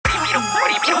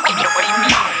What do you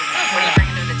mean? What are you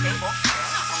bringing to the table?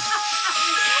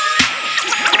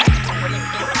 What do you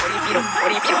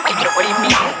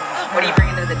mean? What are you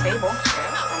bringing to the table?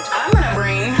 I'm gonna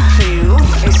bring you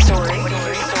a story. What do you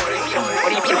mean? What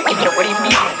do you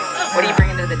mean? What are you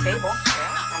bringing to the table?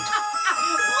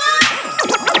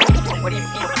 What do you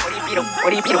mean?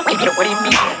 What do you mean? What do you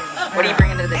mean? What are you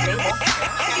bringing to the table?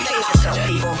 Face yourself,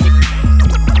 people.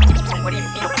 What do you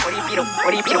mean? What do you mean?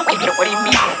 What do you mean? What do you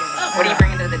mean? What are you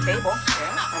bringing to the table?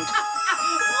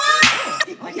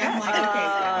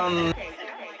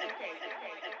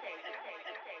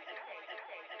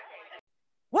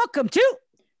 Welcome to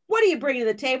What Are You Bringing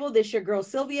to the Table? This your girl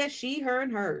Sylvia, she, her,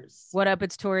 and hers. What Up?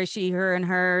 It's Tori, she, her, and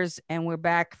hers, and we're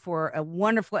back for a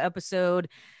wonderful episode.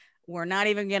 We're not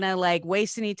even gonna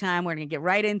waste any time. We're gonna get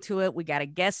right into it. We got a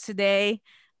guest today.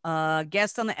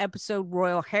 Guest on the episode,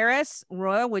 Royal Harris.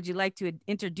 Royal, would you like to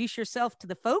introduce yourself to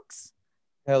the folks?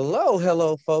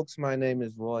 Hello, folks. My name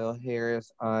is Royal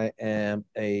Harris. I am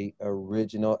a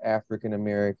original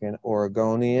African-American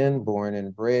Oregonian, born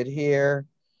and bred here.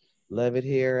 Love it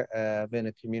here. I've been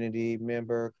a community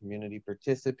member, community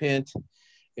participant,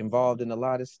 involved in a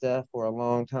lot of stuff for a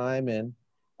long time, and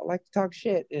I like to talk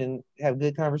shit and have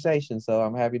good conversations, so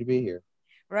I'm happy to be here.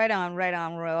 Right on,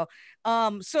 Royal.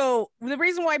 So the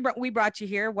reason why we brought you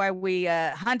here, why we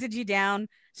hunted you down,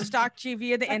 stalked you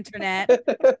via the internet,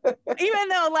 even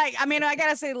though, I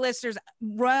gotta say, listeners,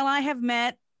 Royal and I have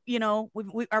met. You know,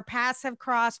 our paths have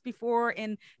crossed before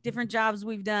in different jobs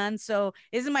we've done. So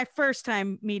this is my first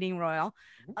time meeting Royal.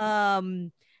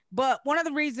 But one of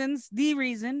the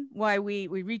reason why we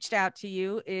reached out to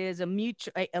you is a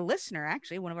listener,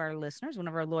 actually, one of our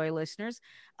loyal listeners,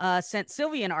 sent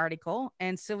Sylvia an article.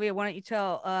 And Sylvia, why don't you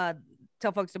tell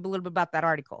folks a little bit about that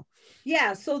article?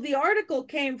 Yeah, so the article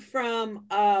came from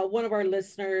one of our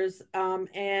listeners,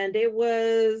 and it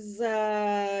was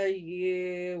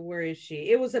where is she?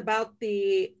 It was about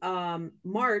the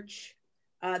march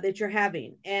that you're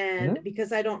having, and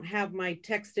because I don't have my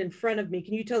text in front of me,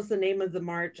 can you tell us the name of the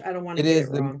march? I don't want to get it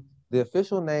wrong. The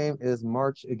official name is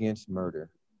March Against Murder.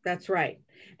 That's right.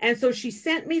 And so she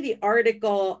sent me the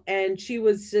article, and she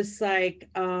was just like,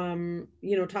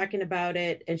 talking about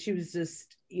it. And she was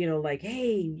just, like,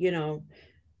 hey,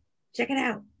 check it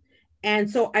out. And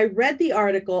so I read the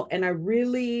article, and I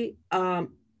really,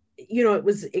 it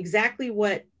was exactly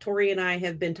what Tori and I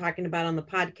have been talking about on the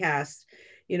podcast,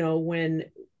 when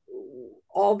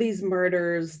all these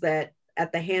murders that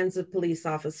at the hands of police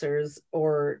officers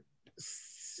or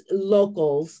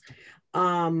locals,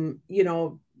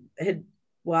 had,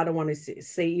 well, I don't want to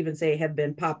say have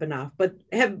been popping off, but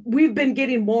we've been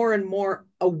getting more and more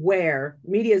aware.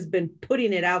 Media has been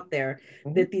putting it out there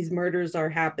that these murders are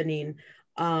happening.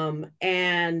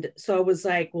 And so I was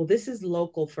like, well, this is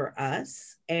local for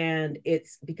us. And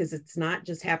it's because it's not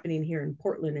just happening here in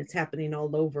Portland, it's happening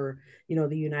all over,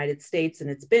 the United States, and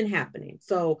it's been happening.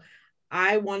 So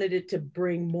I wanted it to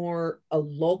bring more a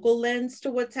local lens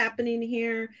to what's happening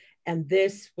here. And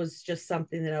this was just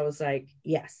something that I was like,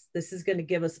 yes, this is going to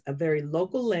give us a very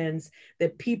local lens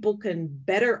that people can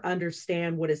better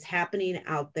understand what is happening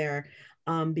out there.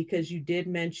 Because you did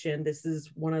mention this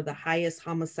is one of the highest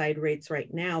homicide rates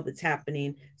right now that's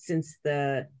happening since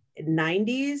the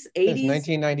 90s, 80s. Since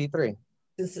 1993.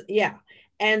 Yeah.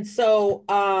 And so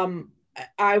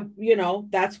I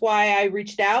that's why I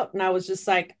reached out, and I was just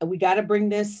like, we got to bring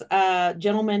this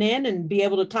gentleman in and be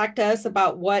able to talk to us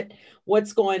about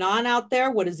what's going on out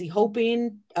there. What is he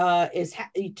hoping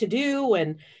to do?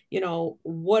 And,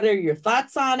 what are your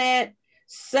thoughts on it?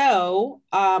 So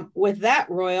with that,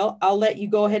 Royal, I'll let you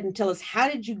go ahead and tell us, how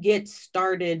did you get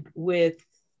started with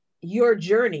your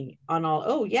journey on all?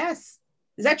 Oh, yes.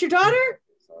 Is that your daughter?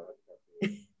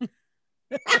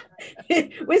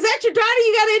 Was that your daughter?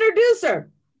 You got to introduce her.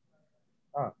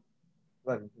 Oh,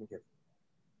 let me get.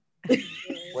 Wait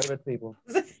a minute, people.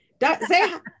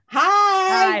 Say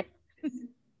hi.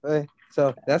 Hey,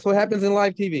 so that's what happens in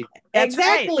live TV.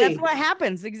 Exactly. That's what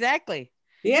happens. Exactly.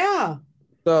 Yeah.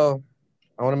 So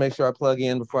I want to make sure I plug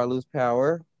in before I lose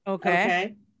power.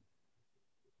 Okay.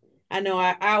 I know.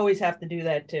 I always have to do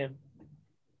that too.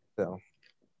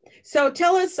 So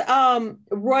tell us,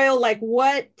 Royal,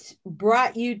 what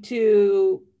brought you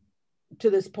to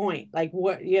this point?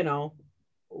 What,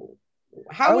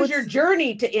 how was your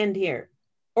journey to end here?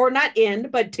 Or not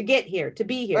end, but to get here, to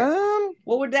be here?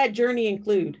 What would that journey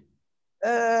include?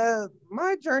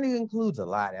 My journey includes a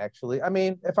lot, actually. I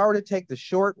mean, if I were to take the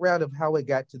short route of how it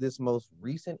got to this most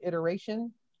recent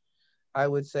iteration, I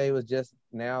would say it was just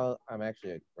now I'm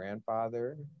actually a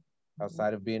grandfather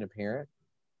outside of being a parent.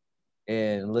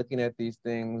 And looking at these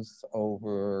things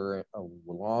over a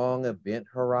long long event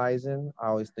horizon. I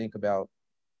always think about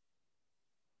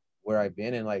where I've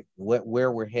been and like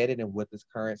where we're headed and what this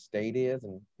current state is.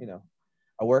 And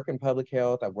I work in public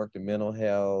health. I've worked in mental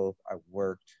health. I've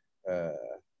worked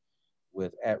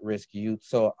with at-risk youth.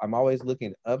 So I'm always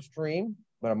looking upstream,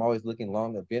 but I'm always looking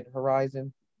long event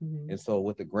horizon. And so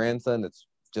with the grandson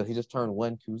he just turned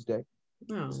 1 Tuesday.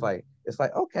 Oh. It's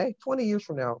like, okay, 20 years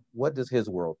from now, what does his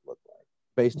world look like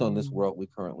based on this world we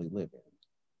currently live in?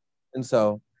 And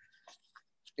so,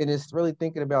 and it's really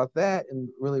thinking about that and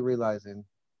really realizing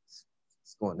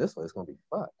it's going this way, it's going to be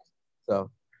fun. So,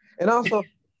 and also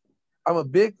I'm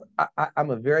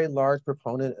a very large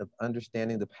proponent of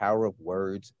understanding the power of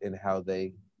words and how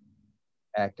they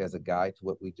act as a guide to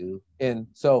what we do. And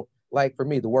so, like for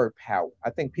me, the word power,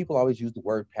 I think people always use the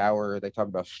word power. They talk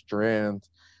about strength,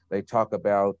 they talk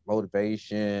about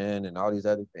motivation and all these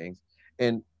other things.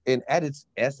 And at its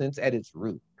essence, at its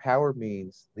root, power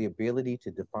means the ability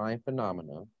to define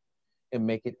phenomena and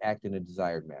make it act in a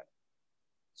desired manner.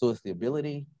 So it's the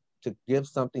ability to give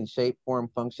something shape, form,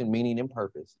 function, meaning, and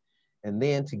purpose, and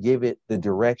then to give it the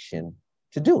direction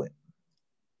to do it.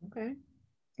 Okay.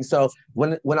 So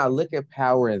when I look at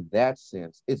power in that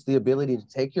sense, it's the ability to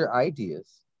take your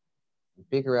ideas and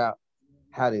figure out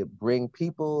how to bring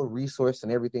people, resource,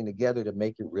 and everything together to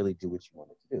make it really do what you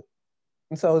want it to do.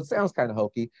 And so it sounds kind of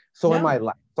hokey. So in my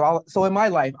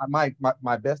life,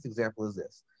 my best example is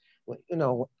this.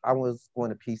 I was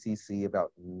going to PCC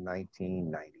about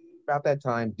 1990. About that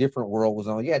time, different world was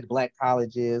on. You had black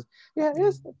colleges. Yeah,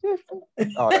 it's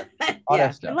different. All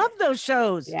that stuff. I love those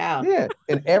shows. Yeah.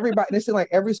 And everybody, it seemed like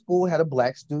every school had a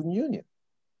black student union.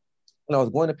 When I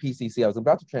was going to PCC,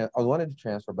 I wanted to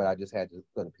transfer, but I just had to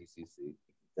go to PCC.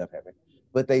 Stuff happened.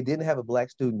 But they didn't have a black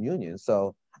student union.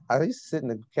 So I used to sit in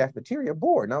the cafeteria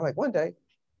bored. And I'm like, one day,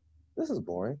 this is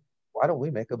boring. Why don't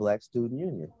we make a black student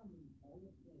union?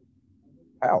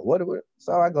 How?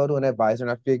 So I go to an advisor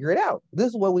and I figure it out. This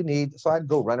is what we need. So I'd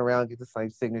go run around, get the same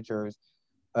signatures.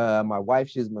 My wife,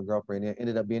 she's my girlfriend,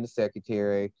 ended up being the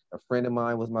secretary. A friend of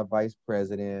mine was my vice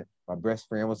president. My best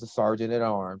friend was the sergeant at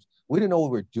arms. We didn't know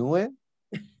what we were doing,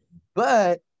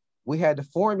 but we had the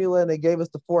formula and they gave us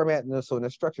the format and the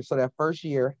structure. So that first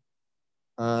year,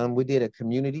 we did a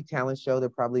community talent show that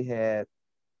probably had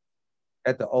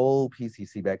at the old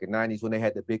PCC back in the 90s when they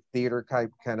had the big theater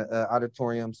type kind of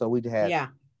auditorium. So we'd had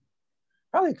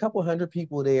probably a couple hundred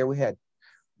people there. We had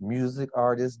music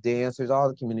artists, dancers, all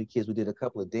the community kids. We did a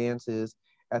couple of dances.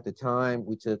 At the time,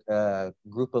 we took a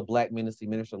group of Black men to see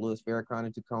Minister Louis Farrakhan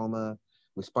in Tacoma.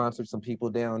 We sponsored some people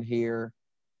down here.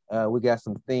 We got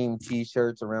some themed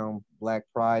T-shirts around Black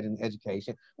pride and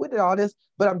education. We did all this,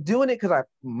 but I'm doing it because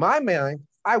my mind,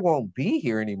 I won't be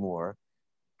here anymore.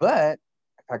 But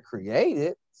if I create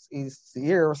it, it's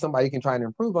here or somebody can try and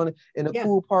improve on it. And the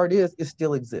cool part is it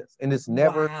still exists. And it's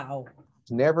never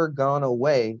gone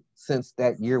away since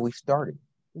that year we started.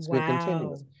 It's been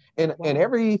continuous. And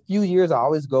every few years I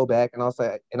always go back and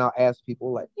I'll ask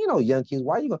people like, young kids,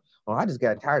 why are you going? Oh, I just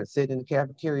got tired of sitting in the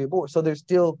cafeteria board. So they're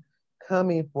still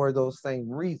coming for those same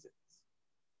reasons.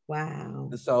 Wow.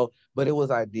 And so, but it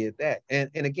was, I did that. And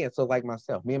again, so like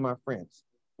myself, me and my friends,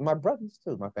 my brothers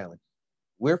too, my family,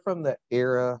 we're from the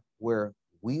era where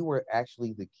we were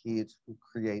actually the kids who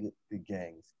created the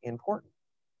gangs in Portland.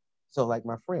 So like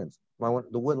my friends,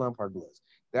 the Woodlawn Park Bloods,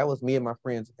 that was me and my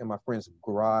friends in my friend's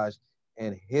garage,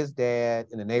 and his dad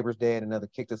and the neighbor's dad and another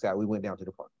kicked us out. We went down to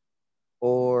the park.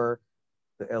 Or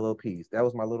the LOPs, that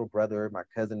was my little brother, my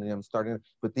cousin, and them starting.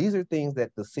 But these are things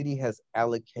that the city has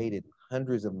allocated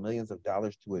hundreds of millions of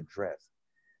dollars to address.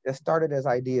 That started as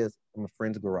ideas in my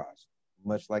friend's garage,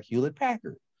 much like Hewlett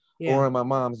Packard, or in my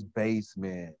mom's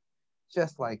basement,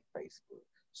 just like Facebook.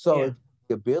 So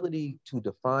the ability to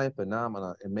define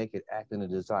phenomena and make it act in a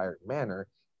desired manner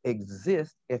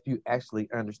exists if you actually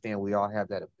understand we all have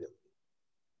that ability.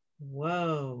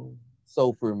 Whoa.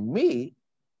 So for me,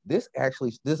 the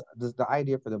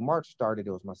idea for the march started,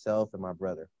 it was myself and my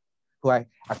brother, who I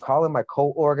call him my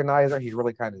co-organizer. He's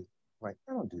really kind of like,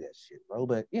 I don't do that shit, bro.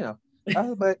 But,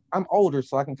 but I'm older,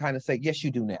 so I can kind of say, yes,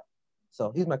 you do now.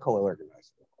 So he's my co-organizer.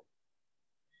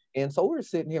 And so we were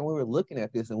sitting here and we were looking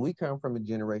at this, and we come from that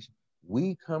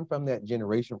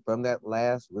generation, from that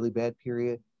last really bad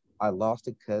period. I lost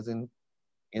a cousin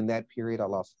in that period. I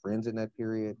lost friends in that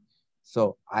period.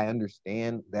 So I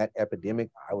understand that epidemic.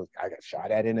 I got shot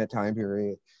at in that time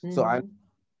period. Mm-hmm. So I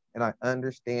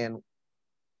understand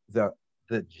the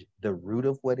root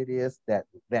of what it is, that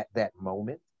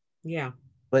moment. Yeah.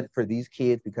 But for these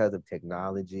kids, because of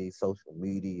technology, social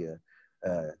media,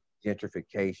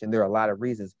 gentrification, there are a lot of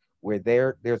reasons where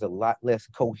there's a lot less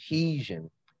cohesion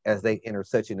as they enter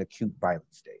such an acute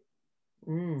violent state.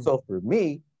 Mm. So for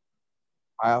me,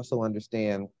 I also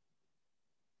understand,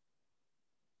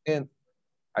 and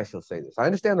I shall say this, I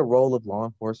understand the role of law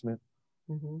enforcement.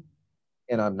 Mm-hmm.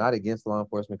 And I'm not against law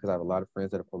enforcement because I have a lot of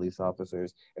friends that are police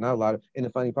officers, and I have a lot of. And the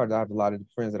funny part is, I have a lot of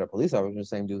friends that are police officers, the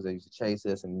same dudes that used to chase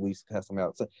us, and we used to cuss them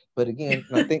out. So, but again,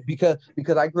 and I think because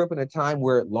I grew up in a time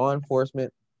where law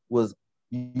enforcement was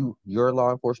your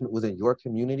law enforcement was in your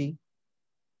community,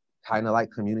 kind of like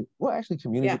community. Well, actually,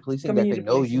 community Yeah, policing that they community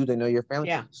know you, policing. they know your family.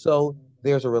 Yeah, So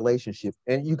there's a relationship,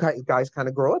 and you guys kind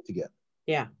of grow up together.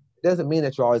 yeah, It doesn't mean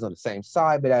that you're always on the same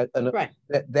side, but right,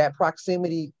 that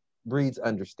proximity breeds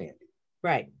understanding.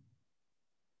 right.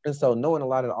 And so knowing a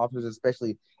lot of the officers,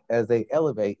 especially as they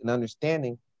elevate and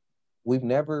understanding, we've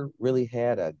never really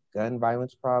had a gun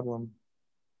violence problem.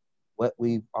 What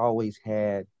we've always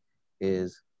had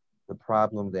is the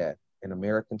problem that in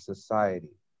American society,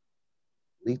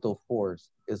 lethal force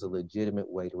is a legitimate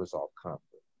way to resolve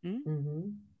conflict. Mm-hmm.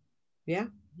 Yeah.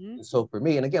 And so for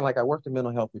me, and again, like I worked in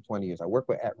mental health for 20 years, I work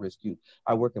with at-risk youth,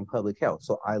 I work in public health.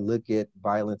 So I look at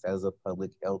violence as a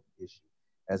public health issue,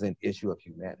 as an issue of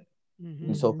humanity.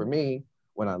 And so for me,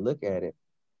 when I look at it,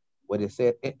 what it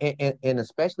said, and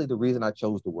especially the reason I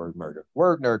chose the word murder,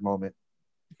 word nerd moment,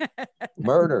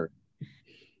 murder.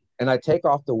 And I take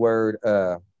off the word,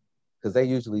 because they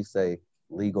usually say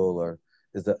legal or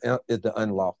is the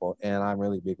unlawful. And I'm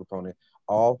really a big proponent.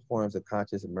 All forms of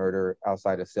conscious murder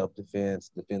outside of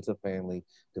self-defense, defense of family,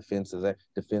 defense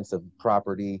of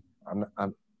property. I'm a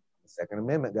Second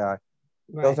Amendment guy.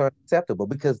 Right. Those are acceptable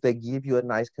because they give you a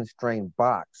nice constrained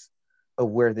box of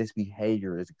where this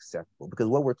behavior is acceptable. Because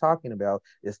what we're talking about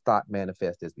is thought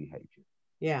manifest as behavior.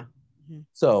 Yeah.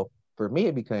 So for me,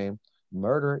 it became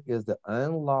murder is the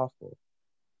unlawful,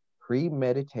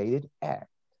 premeditated act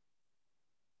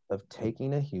of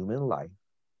taking a human life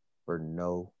for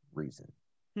no reason.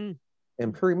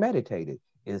 And premeditated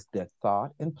is the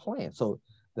thought and plan. So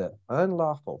the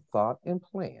unlawful thought and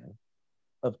plan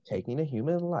of taking a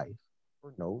human life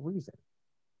for no reason.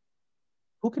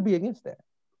 Who could be against that?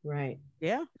 Right.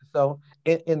 Yeah. So,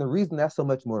 and the reason that's so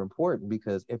much more important,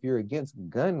 because if you're against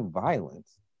gun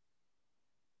violence,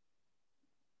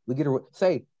 we get to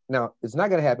say, now it's not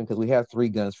going to happen because we have 3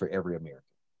 guns for every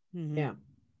American. Yeah.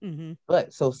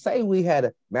 But so say we had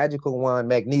a magical wand,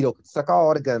 Magneto could suck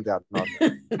all the guns out.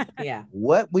 Yeah.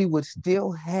 What we would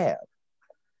still have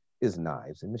is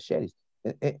knives and machetes.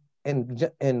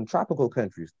 And tropical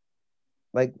countries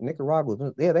like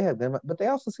Nicaragua, yeah, they have them, but they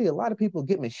also see a lot of people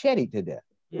get macheted to death.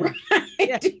 Right.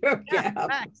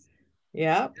 Yeah.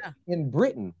 Yeah. In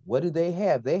Britain, what do they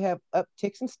have? They have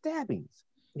upticks and stabbings.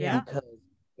 Yeah. Because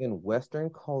in Western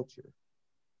culture,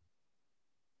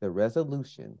 the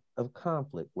resolution of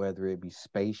conflict, whether it be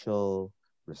spatial,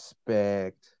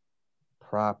 respect,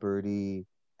 property,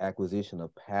 acquisition of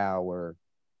power,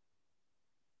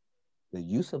 the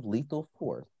use of lethal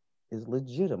force is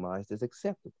legitimized as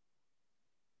acceptable.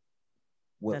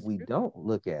 What That's we true. don't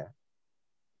look at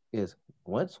is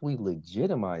once we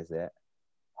legitimize that,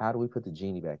 how do we put the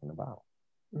genie back in the bottle?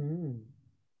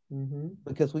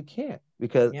 Because we can't.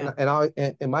 Because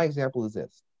and my example is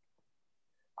this.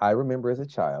 I remember as a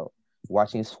child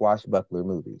watching swashbuckler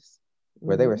movies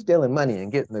where they were stealing money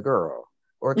and getting the girl,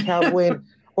 or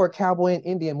cowboy and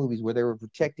Indian movies where they were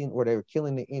protecting or they were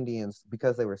killing the Indians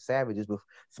because they were savages,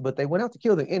 but they went out to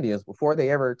kill the Indians before they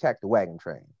ever attacked the wagon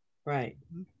train. Right.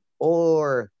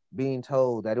 Or being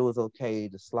told that it was okay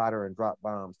to slaughter and drop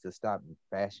bombs to stop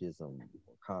fascism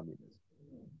or communism.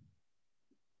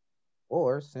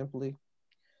 Or simply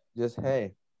just,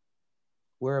 hey,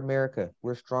 we're America,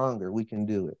 we're stronger, we can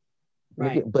do it.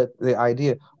 Right. But the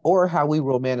idea, or how we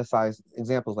romanticize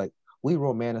examples like we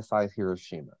romanticize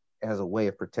Hiroshima as a way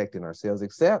of protecting ourselves,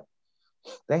 except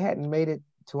they hadn't made it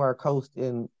to our coast.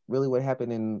 And really what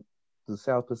happened in the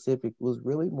South Pacific was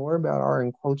really more about our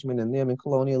encroachment in them and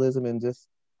colonialism and just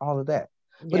all of that.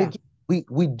 But again,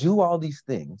 we do all these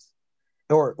things,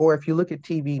 or if you look at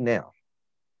TV now,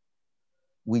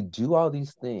 we do all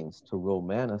these things to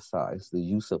romanticize the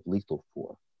use of lethal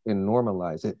force and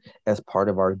normalize it as part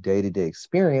of our day-to-day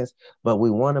experience, but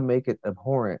we want to make it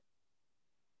abhorrent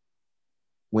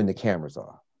when the camera's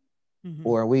off.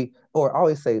 Or I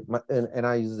always say, and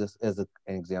I use this as an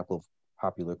example of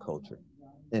popular culture.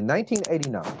 In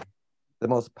 1989, the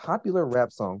most popular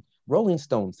rap song, Rolling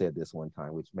Stone said this one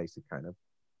time, which makes it kind of,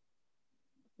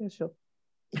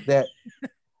 that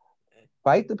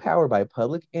Fight the Power by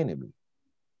Public Enemy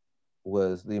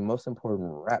was the most important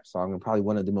rap song and probably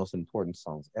one of the most important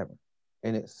songs ever.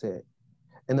 And it said,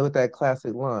 and with that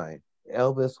classic line,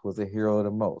 Elvis was a hero of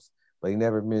the most, but he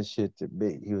never meant shit to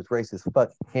me. He was racist.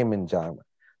 Fuck him and John.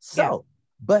 So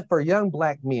But for young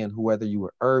Black men, who, whether you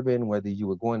were urban, whether you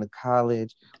were going to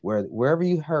college, wherever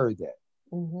you heard that,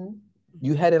 Mm-hmm.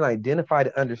 you had an identified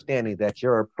understanding that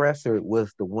your oppressor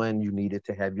was the one you needed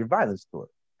to have your violence toward.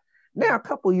 Now, a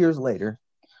couple years later,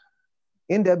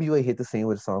 NWA hit the scene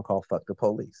with a song called Fuck the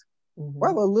Police. Mm-hmm.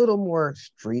 While a little more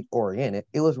street oriented,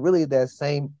 it was really that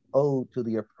same ode to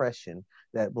the oppression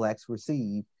that Blacks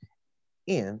received,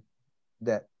 in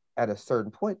that at a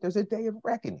certain point, there's a day of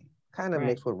reckoning, kind of Right.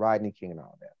 mixed with Rodney King and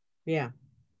all that. Yeah.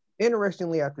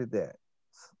 Interestingly, after that,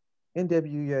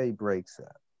 NWA breaks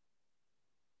up.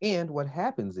 And what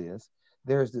happens is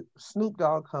there's Snoop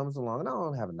Dogg comes along, and I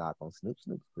don't have a knock on Snoop.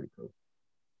 Snoop's pretty cool.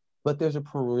 But there's a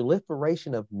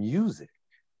proliferation of music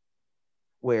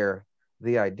where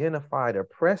the identified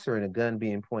oppressor and a gun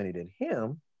being pointed at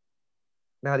him,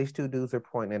 now these two dudes are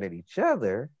pointing at each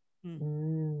other,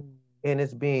 Mm. and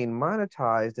it's being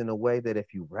monetized in a way that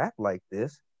if you rap like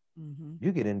this,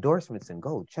 you get endorsements and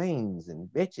gold chains and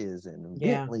bitches and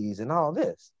Yeah. Bentleys and all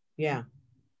this. Yeah.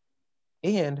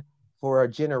 And for a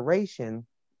generation,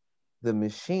 the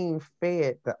machine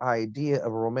fed the idea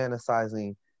of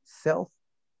romanticizing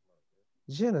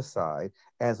self-genocide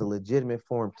as a legitimate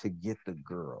form to get the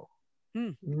girl,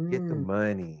 get the Mm.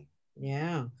 money,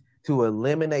 Yeah. to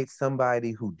eliminate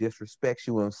somebody who disrespects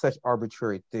you on such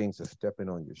arbitrary things as stepping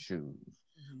on your shoes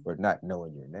or not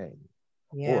knowing your name,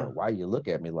 Yeah. or why you look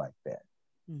at me like that.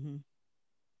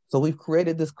 So we've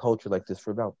created this culture like this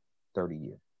for about 30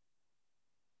 years.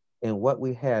 And what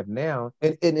we have now,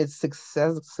 and it's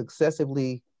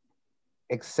successively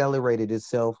accelerated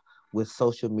itself with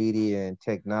social media and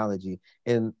technology,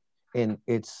 and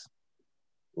it's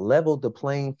leveled the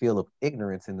playing field of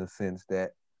ignorance, in the sense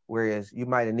that whereas you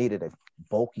might have needed a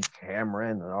bulky camera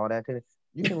and all that,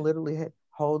 you can literally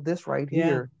hold this right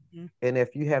here. And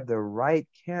if you have the right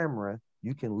camera,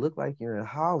 you can look like you're in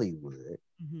Hollywood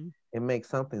and make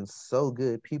something so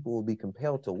good people will be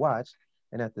compelled to watch,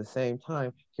 and at the same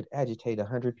time could agitate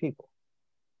 100 people.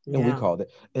 And we call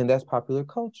it, and that's popular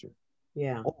culture.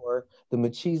 Yeah. Or the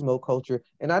machismo culture.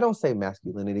 And I don't say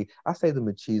masculinity, I say the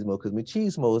machismo, because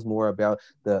machismo is more about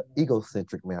the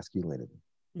egocentric masculinity.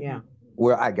 Yeah.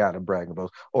 Where I got to brag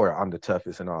about, or I'm the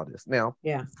toughest and all this. Now,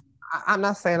 Yeah. I'm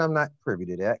not saying I'm not privy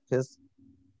to that, because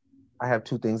I have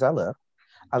two things I love.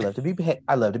 I love to be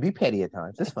petty at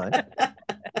times. It's fun.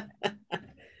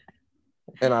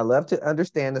 And I love to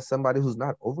understand that somebody who's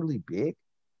not overly big,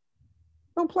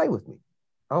 don't play with me.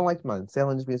 I don't like my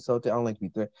intelligence being insulted. I don't like to be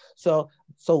threatened. So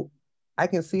I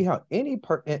can see how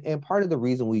and part of the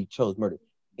reason we chose murder,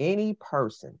 any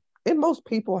person, and most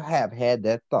people have had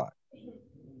that thought.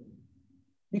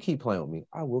 You keep playing with me,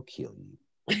 I will kill you.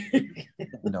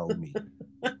 Know me.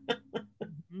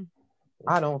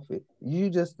 I don't fit.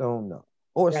 You just don't know.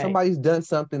 Or somebody's done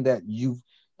something that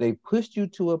they pushed you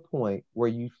to a point where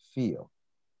you feel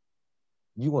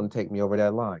you want to take me over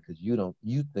that line because you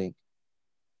think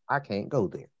I can't go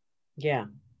there. Yeah.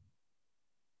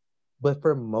 But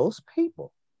for most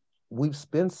people, we've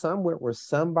spent somewhere where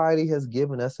somebody has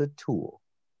given us a tool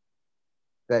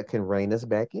that can rein us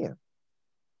back in.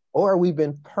 Or we've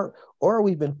been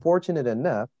fortunate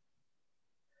enough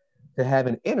to have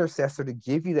an intercessor to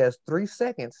give you that 3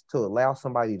 seconds to allow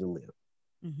somebody to live.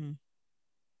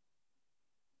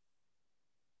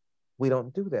 We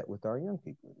don't do that with our young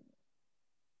people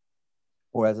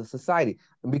or as a society.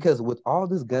 Because with all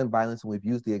this gun violence, and we've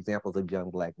used the examples of young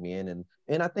Black men,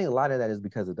 and I think a lot of that is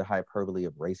because of the hyperbole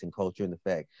of race and culture and the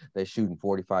fact that shooting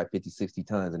 45, 50, 60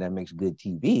 times and that makes good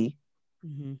TV.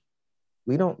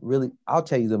 We don't really, I'll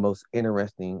tell you the most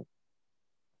interesting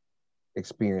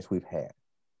experience we've had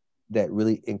that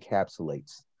really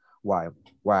encapsulates why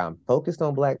I'm focused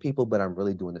on Black people, but I'm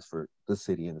really doing this for the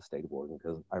city and the state of Oregon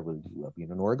because I really do love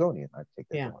being an Oregonian. I take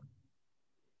that on.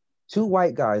 2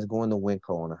 white guys going to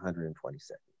Winco on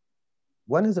 122nd.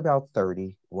 One is about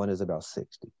 30, one is about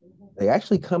 60. They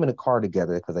actually come in a car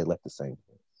together because they left the same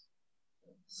place.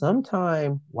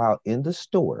 Sometime while in the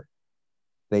store,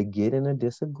 they get in a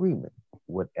disagreement.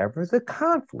 Whatever the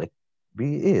conflict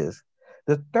is,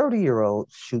 the 30-year-old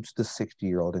shoots the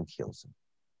 60-year-old and kills him.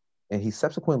 And he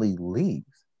subsequently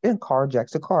leaves and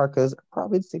carjacks the car because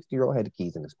probably the 60-year-old had the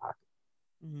keys in his pocket.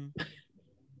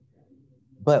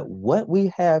 But what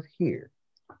we have here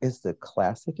is the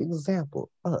classic example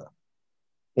of,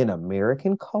 in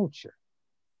American culture,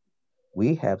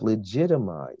 we have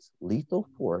legitimized lethal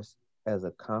force as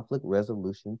a conflict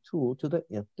resolution tool to the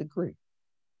nth degree.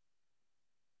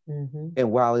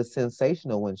 And while it's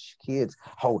sensational when kids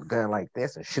hold a gun like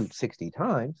this and shoot 60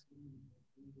 times,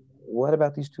 what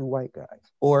about these 2 white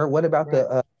guys? Or what about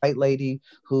the white lady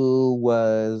who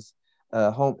was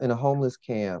in a homeless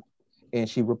camp And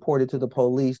she reported to the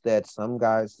police that some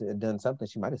guys had done something.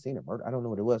 She might have seen a murder. I don't know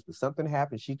what it was, but something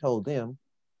happened. She told them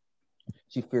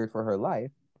she feared for her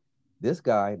life. This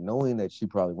guy, knowing that she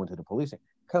probably went to the police,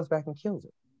 comes back and kills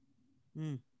her.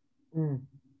 Mm. Mm.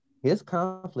 His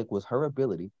conflict was her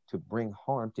ability to bring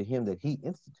harm to him that he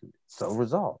instituted. So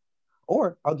resolved.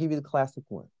 Or I'll give you the classic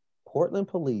one. Portland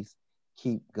police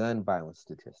keep gun violence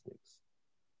statistics.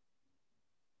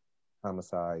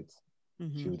 Homicides,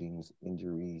 shootings,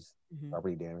 injuries,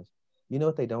 property damage. You know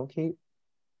what they don't keep?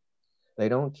 They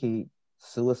don't keep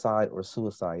suicide or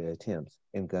suicide attempts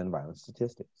in gun violence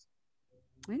statistics.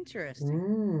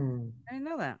 Interesting. I didn't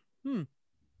know that.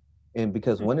 And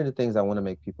because one of the things I want to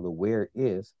make people aware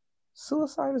is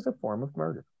suicide is a form of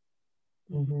murder.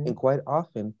 And quite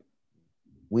often,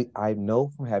 I know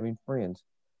from having friends,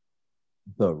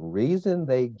 the reason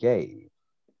they gave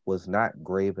was not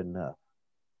grave enough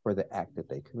for the act that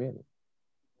they committed.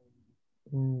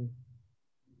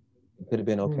 It could have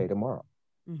been okay tomorrow.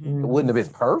 It wouldn't have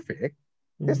been perfect.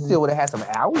 It still would have had some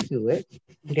hours to it.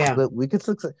 Yeah. But we could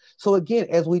succeed. So again,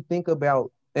 as we think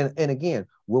about, and again,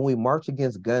 when we march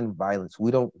against gun violence,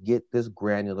 we don't get this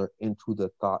granular into the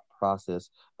thought process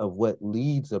of what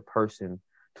leads a person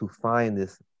to find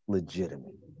this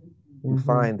legitimate, to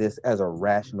find this as a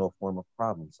rational form of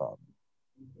problem solving.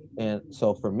 And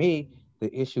so for me,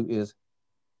 the issue is,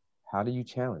 how do you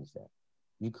challenge that?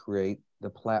 You create the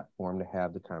platform to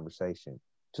have the conversation,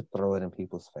 to throw it in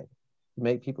people's face, to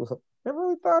make people never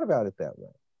really thought about it that way.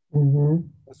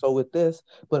 So with this,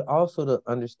 but also to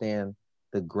understand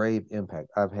the grave impact.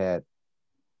 I've had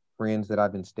friends that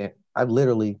I've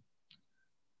literally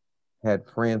had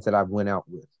friends that I've went out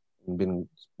with and been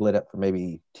split up for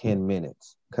maybe 10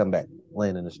 minutes, come back,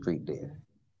 laying in the street dead.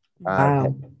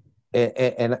 Wow.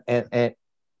 And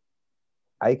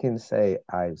I can say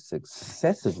I've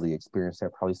successively experienced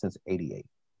that probably since '88.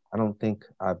 I don't think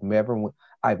I've never went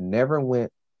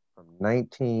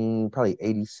from probably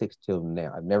 86 till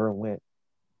now. I've never went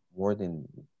more than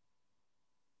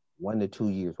 1 to 2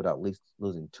 years without at least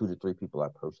losing 2 to 3 people I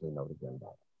personally know to gun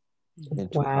violence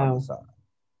into homicide.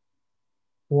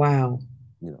 Wow.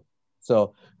 You know,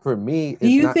 so for me, do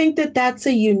you think that that's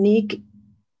a unique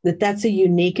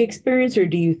experience, or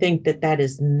do you think that that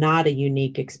is not a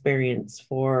unique experience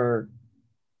for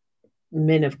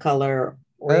men of color,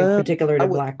 or in particular to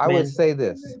Black men? I would say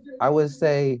this. I would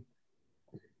say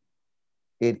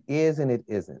it is and it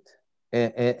isn't.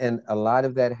 And a lot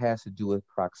of that has to do with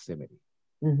proximity.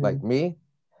 Like me,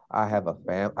 I have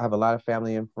a lot of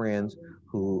family and friends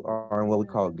who are in what we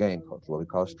call gang culture, what we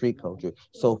call street culture.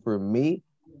 So for me,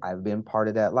 I've been part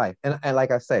of that life. And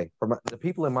like I say, for the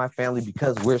people in my family,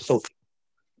 because we're so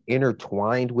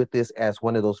intertwined with this as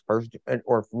one of those first,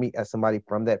 or for me as somebody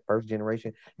from that first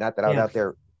generation, not that I was out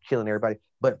there killing everybody,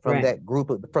 but from that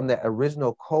group from that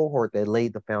original cohort that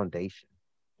laid the foundation.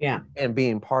 And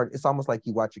being part, it's almost like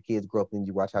you watch your kids grow up and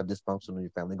you watch how dysfunctional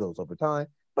your family goes over time,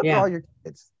 but they're all your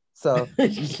kids. So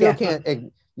you still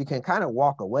can't, you can kind of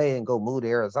walk away and go move to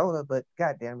Arizona, but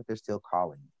God damn it, they're still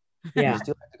calling you. You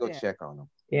still have to go check on them.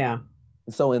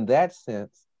 So in that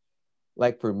sense,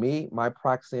 like for me, my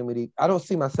proximity, I don't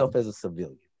see myself as a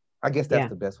civilian. I guess that's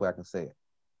the best way I can say it.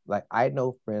 Like I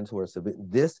know friends who are civilian.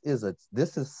 This is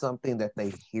something that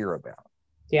they hear about.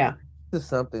 This is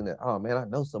something that, oh man, I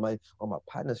know somebody, or my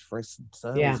partner's friend's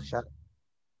son was shot.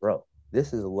 Bro,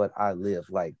 this is what I live,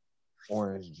 like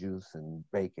orange juice and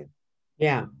bacon.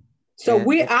 So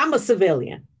I'm a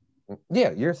civilian.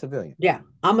 Yeah, you're a civilian. Yeah,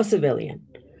 I'm a civilian.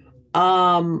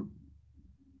 And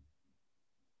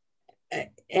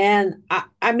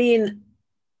I mean,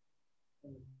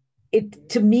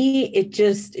 to me, it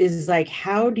just is like,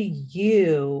 how do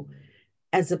you,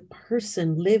 as a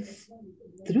person, live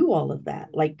through all of that?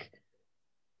 Like,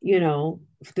 you know,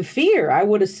 the fear, I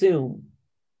would assume.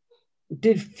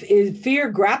 Did fear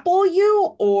grapple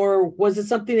you, or was it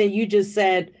something that you just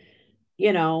said,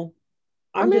 you know,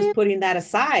 I'm just putting that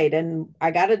aside and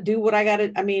I got to do what I got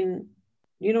to, I mean,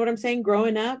 you know what I'm saying?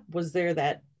 Growing up, was there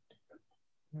that?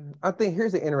 I think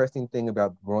here's the interesting thing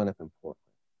about growing up in Portland.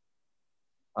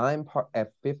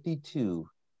 At 52,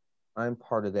 I'm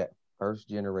part of that first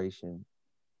generation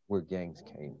where gangs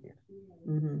came here.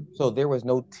 So there was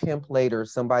no template or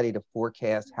somebody to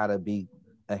forecast how to be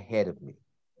ahead of me.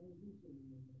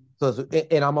 So,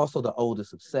 and I'm also the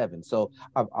oldest of 7. So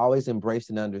I've always embraced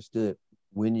and understood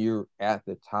when you're at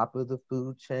the top of the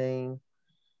food chain,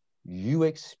 you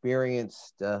experience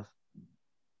stuff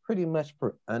pretty much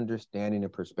for understanding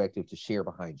and perspective to share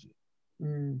behind you.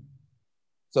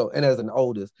 So, and as an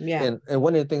oldest, Yeah. and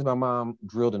one of the things my mom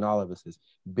drilled in all of us is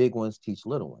big ones teach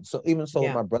little ones. So even so,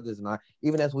 Yeah. my brothers and I,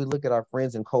 even as we look at our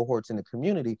friends and cohorts in the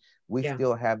community, we Yeah.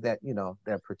 still have that,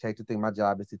 that protected thing. My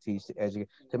job is to teach, to educate,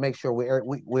 to make sure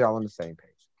we all on the same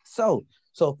page. So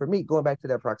for me, going back to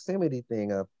that proximity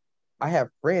thing of, I have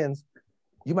friends,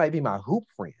 you might be my hoop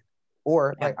friend,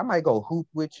 or Yeah. like I might go hoop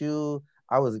with you.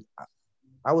 I was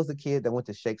a kid that went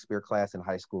to Shakespeare class in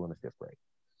high school in the 5th grade.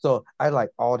 So I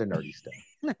like all the nerdy stuff.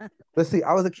 But see,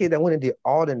 I was a kid that went and did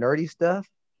all the nerdy stuff.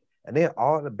 And then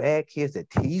all the bad kids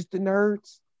that teased the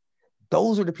nerds,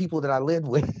 those are the people that I lived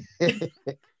with.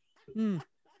 Mm.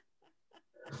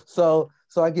 So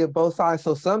I get both sides.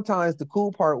 So sometimes the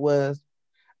cool part was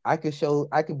I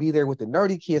could be there with the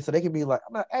nerdy kids so they could be like,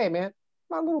 I'm like, hey man,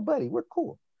 my little buddy, we're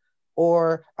cool.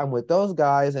 Or I'm with those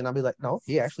guys and I'll be like, no,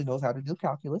 he actually knows how to do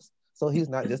calculus. So he's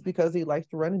not, just because he likes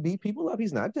to run and beat people up,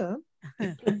 he's not dumb.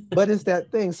 But it's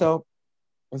that thing. So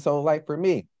like for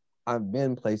me, I've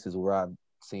been places where I've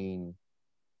seen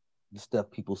the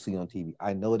stuff people see on TV.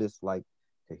 I know what it's like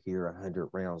to hear 100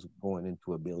 rounds going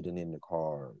into a building in the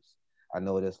cars. I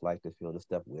know what it's like to feel the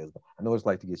stuff with. I know what it's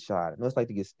like to get shot. I know what it's like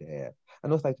to get stabbed. I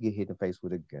know what it's like to get hit in the face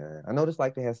with a gun. I know what it's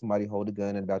like to have somebody hold a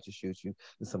gun and about to shoot you,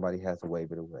 and somebody has to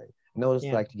wave it away. I know what it's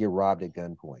like to get robbed at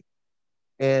gunpoint.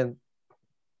 And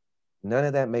none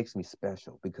of that makes me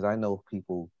special, because I know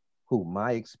people who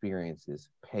my experiences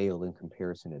pale in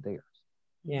comparison to theirs.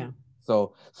 Yeah.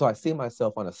 So I see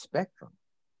myself on a spectrum,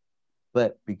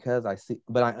 but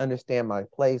I understand my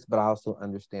place, but I also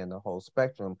understand the whole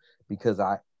spectrum, because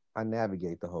I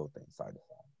navigate the whole thing side to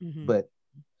side. Mm-hmm. But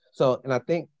and I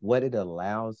think what it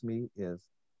allows me is,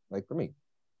 like for me,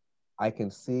 I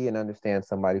can see and understand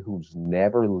somebody who's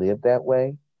never lived that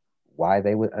way, why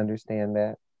they would understand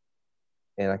that.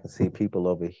 And I can see people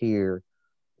over here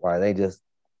why they just,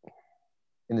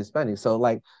 and it's funny. So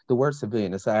like the word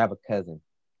civilian, so I have a cousin,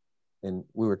 and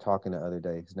we were talking the other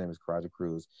day. His name is Karaja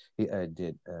Cruz. He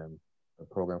did a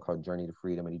program called Journey to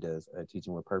Freedom, and he does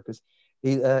teaching with purpose.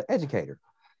 He's an educator.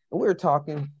 And we were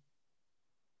talking,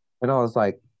 and I was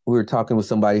like, we were talking with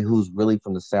somebody who's really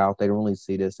from the South. They don't really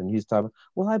see this. And he's talking,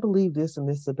 well, I believe this and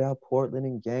this about Portland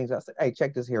and gangs. I said, hey,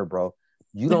 check this here, bro.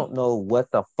 You don't know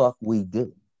what the fuck we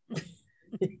do.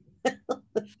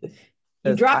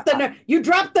 You dropped the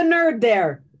nerd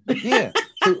there. Yeah.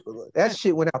 That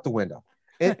shit went out the window.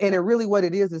 And it really, what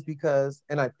it is because,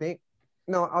 and I think,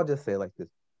 no, I'll just say it like this.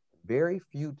 Very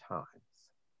few times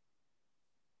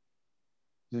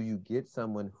do you get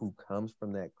someone who comes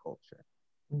from that culture,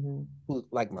 who's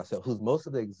like myself, whose most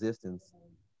of the existence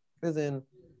is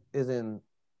in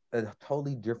a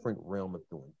totally different realm of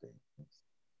doing things.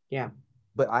 Yeah.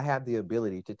 But I have the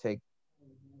ability to take,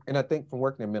 and I think from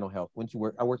working in mental health,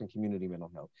 I work in community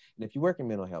mental health. And if you work in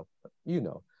mental health,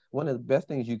 one of the best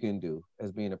things you can do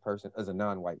as being a person, as a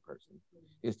non-white person,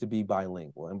 is to be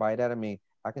bilingual. And by that, I mean,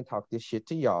 I can talk this shit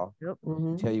to y'all,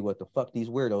 tell you what the fuck these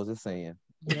weirdos are saying.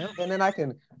 Yep. And then I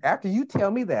can, after you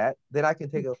tell me that, then I can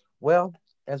take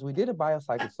as we did a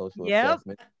biopsychosocial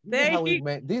assessment,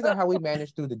 these are how we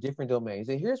manage through the different domains.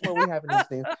 And here's where we have these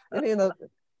things. And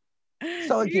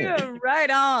so again, you're right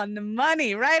on the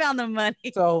money.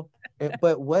 So,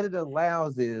 but what it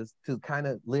allows is to kind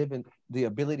of live in the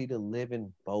ability to live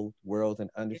in both worlds and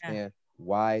understand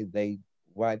why they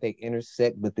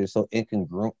intersect, but they're so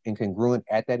incongruent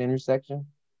at that intersection.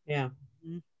 Yeah.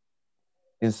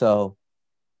 And so,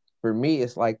 for me,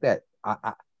 it's like that.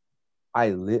 I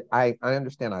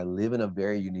understand I live in a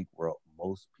very unique world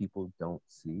most people don't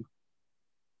see.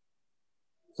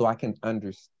 So I can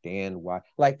understand why.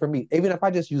 Like for me, even if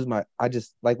I just use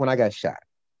like when I got shot,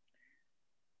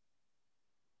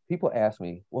 people ask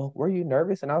me, well, were you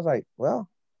nervous? And I was like, well,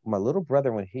 my little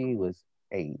brother, when he was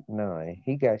 8, 9,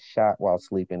 he got shot while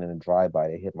sleeping in a drive-by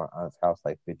that hit my aunt's house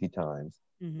like 50 times,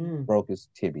 broke his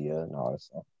tibia and all that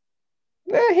stuff.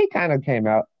 Yeah, he kind of came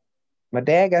out. My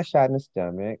dad got shot in the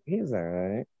stomach. He was all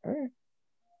right. All right.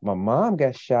 My mom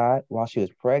got shot while she was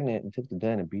pregnant and took the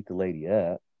gun and beat the lady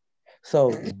up.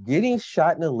 So getting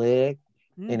shot in the leg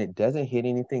and it doesn't hit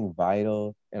anything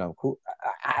vital and I'm cool.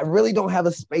 I really don't have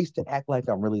a space to act like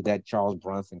I'm really that Charles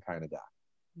Bronson kind of guy.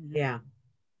 Yeah.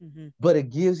 But it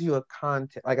gives you a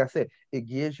context. Like I said, it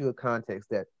gives you a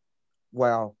context that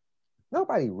while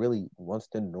nobody really wants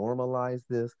to normalize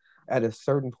this, at a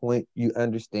certain point, you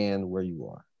understand where you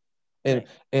are. And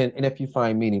if you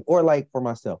find meaning, or like for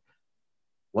myself,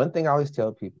 one thing I always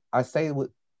tell people, I say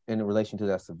in relation to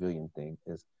that civilian thing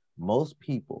is most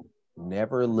people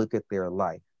never look at their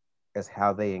life as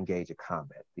how they engage a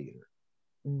combat theater.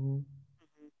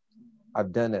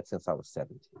 I've done that since I was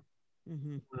 17.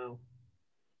 Wow.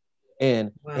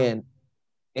 And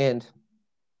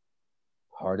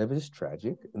part of it is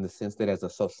tragic in the sense that as a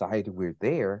society we're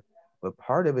there, but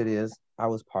part of it is I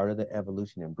was part of the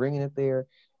evolution and bringing it there,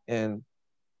 and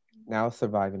now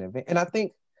surviving it. And I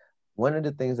think one of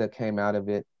the things that came out of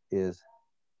it is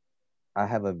I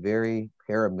have a very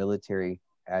paramilitary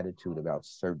attitude about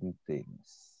certain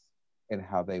things and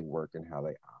how they work and how they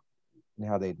operate and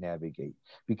how they navigate.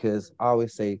 Because I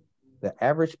always say the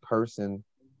average person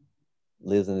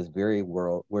lives in this very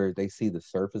world where they see the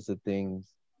surface of things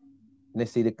and they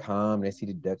see the calm, they see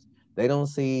the ducks. They don't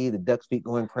see the duck's feet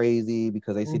going crazy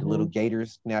because they see the little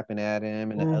gators snapping at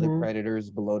them and the other predators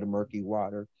below the murky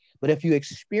water. But if you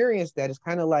experience that, it's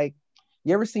kind of like,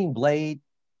 you ever seen Blade?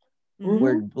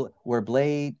 Where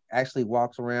Blade actually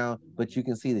walks around, but you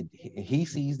can see that he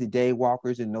sees the day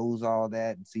walkers and knows all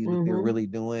that and sees what they're really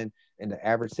doing, and the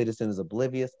average citizen is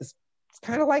oblivious. It's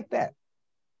kind of like that.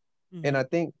 And I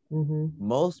think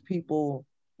most people,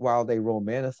 while they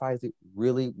romanticize it,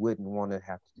 really wouldn't want to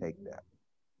have to take that.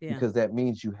 Because that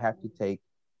means you have to take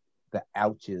the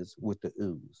ouches with the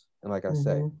oohs. And like I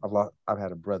say, I've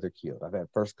had a brother killed. I've had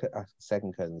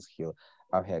second cousins killed.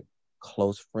 I've had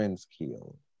close friends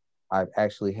killed. I've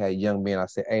actually had young men, I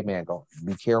said, hey man, go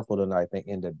be careful tonight. They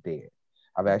end up dead.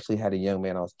 I've actually had a young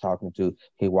man I was talking to,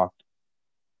 he walked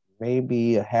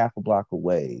maybe a half a block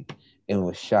away and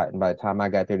was shot. And by the time I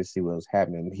got there to see what was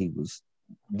happening, he was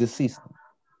deceased.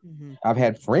 I've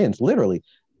had friends, literally,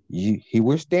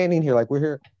 we're standing here like we're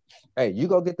here. Hey, you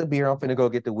go get the beer. I'm finna go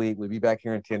get the weed. We'll be back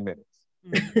here in 10 minutes.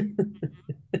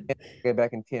 Get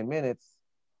back in 10 minutes.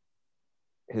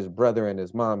 His brother and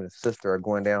his mom and his sister are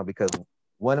going down because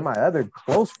one of my other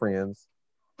close friends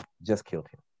just killed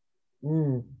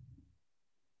him.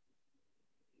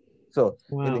 So,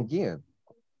 and again,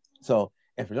 so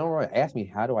if you don't want to ask me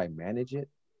how do I manage it,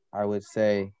 I would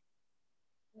say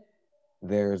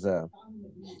there's a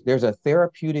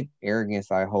therapeutic arrogance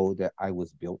I hold that I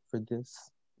was built for this.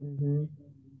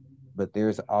 But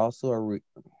there's also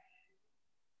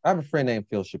I have a friend named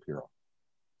Phil Shapiro,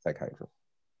 psychiatrist.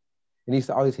 And he used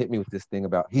to always hit me with this thing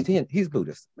about, he's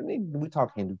Buddhist. We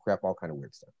talk Hindu crap, all kind of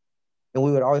weird stuff. And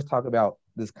we would always talk about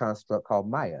this construct called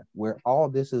Maya, where all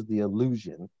this is the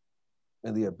illusion,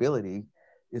 and the ability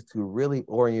is to really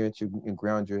orient you and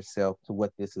ground yourself to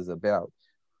what this is about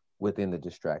within the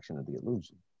distraction of the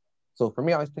illusion. So for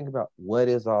me, I always think about, what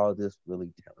is all this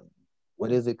really telling me?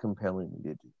 What is it compelling me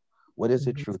to do? What is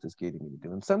the truth it's getting me to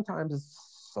do? And sometimes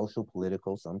it's social,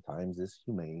 political, sometimes it's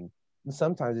humane, and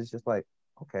sometimes it's just like,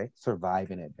 okay, survive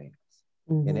and advance.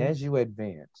 And as you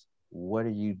advance, what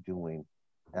are you doing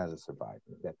as a survivor?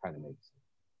 That kind of makes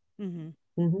sense.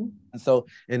 And so,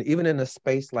 and even in a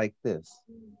space like this,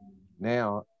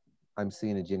 now I'm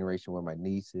seeing a generation where my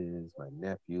nieces, my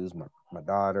nephews, my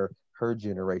daughter, her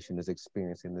generation is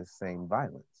experiencing the same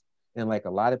violence. And like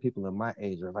a lot of people in my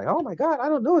age are like, oh my God, I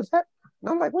don't know, is that? And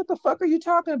I'm like, what the fuck are you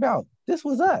talking about? This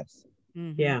was us.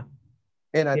 And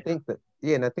I think that,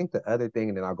 and I think the other thing,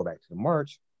 and then I'll go back to the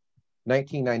March,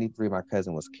 1993, my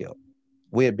cousin was killed.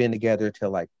 We had been together till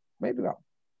like maybe about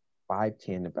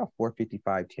 5:10, about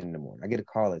 4:55, 10 in the morning. I get a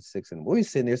call at 6 in the morning. We're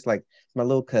sitting there, it's like, it's my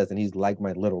little cousin. He's like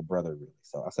my little brother, really.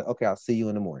 So I said, okay, I'll see you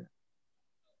in the morning.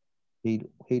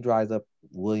 He drives up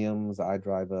Williams, I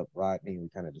drive up Rodney, we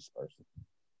kind of disperse.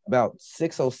 About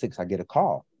 6:06, I get a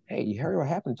call. Hey, you heard what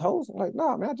happened to Toes? I'm like,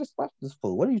 no, man, I just left this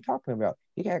fool. What are you talking about?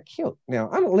 He got killed. Now,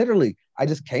 I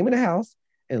just came in the house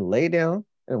and lay down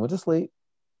and went to sleep.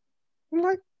 I'm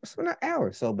like, it's been an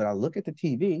hour. So, but I look at the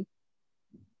TV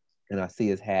and I see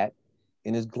his hat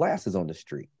and his glasses on the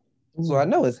street. So I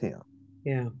know it's him.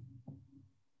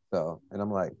 So, and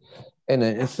I'm like, and the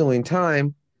ensuing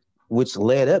time, which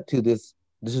led up to this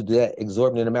is that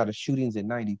exorbitant amount of shootings in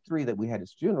 93 that we had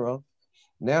his funeral.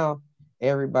 Now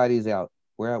everybody's out.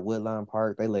 We're at Woodlawn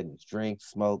Park. They letting us drink,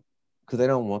 smoke, because they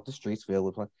don't want the streets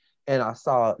filled with. And I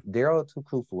saw Daryl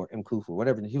Mkufu,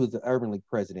 whatever. He was the Urban League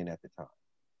president at the time.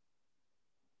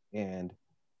 And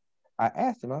I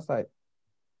asked him, I was like,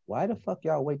 why the fuck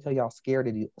y'all wait till y'all scared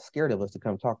of us to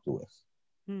come talk to us?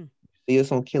 See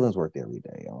us on Killingsworth every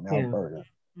day, on Alberta.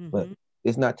 But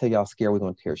it's not till y'all scared we're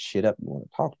going to tear shit up. You want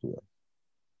to talk to us.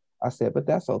 I said, but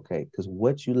that's okay, because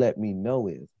what you let me know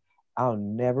is I'll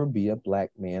never be a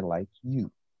black man like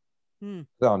you.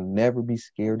 I'll never be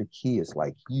scared of kids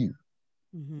like you.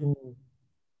 And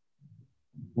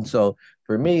so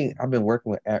for me, I've been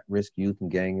working with at-risk youth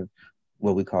and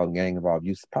what we call gang involved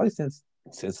youth, probably since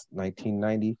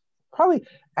 1990. Probably,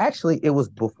 actually, it was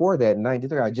before that,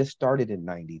 93. I just started in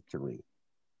 93.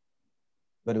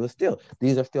 But it was still,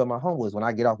 these are still my homeboys. When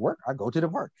I get off work, I go to the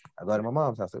park. I go to my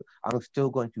mom's house. I'm still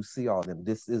going to see all of them.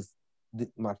 This is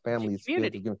my family's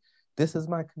community. This is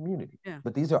my community. Yeah.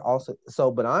 But these are also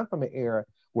but I'm from an era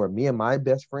where me and my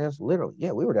best friends, literally,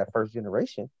 we were that first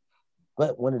generation.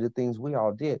 But one of the things we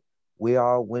all did, we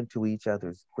all went to each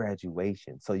other's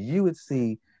graduation. So you would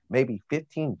see maybe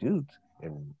 15 dudes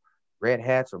in red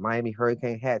hats or Miami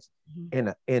Hurricane hats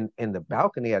in the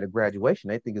balcony at a graduation.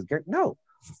 They think it's great. No,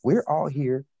 we're all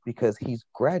here because he's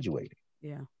graduating.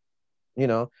 Yeah. You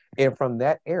know, and from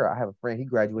that era, I have a friend, he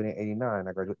graduated in 89.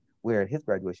 I graduated, where at his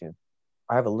graduation,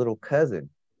 I have a little cousin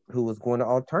who was going to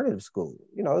alternative school.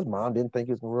 You know, his mom didn't think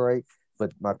he was going to be right,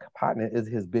 but my partner is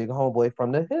his big homeboy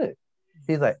from the hood.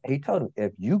 He's like, he told him,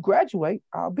 if you graduate,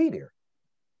 I'll be there.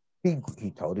 He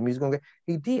told him he's going to get,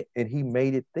 he did, and he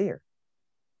made it there.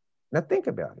 Now think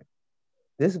about it.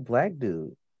 This black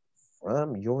dude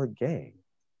from your gang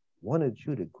wanted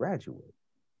you to graduate,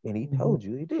 and he told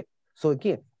you he did. So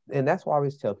again, and that's why I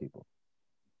always tell people,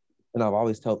 and I've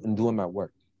always told in doing my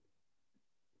work,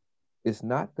 it's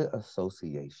not the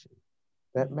association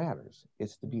that matters.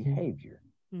 It's the behavior.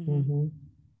 Mm-hmm.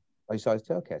 I used to always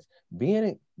tell cats,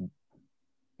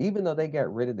 even though they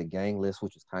got rid of the gang list,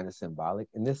 which was kind of symbolic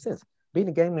in this sense, being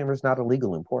a gang member is not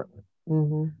illegal in Portland.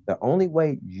 The only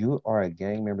way you are a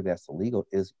gang member that's illegal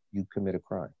is you commit a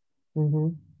crime.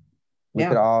 We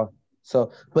could all.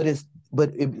 So, when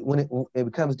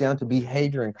it comes down to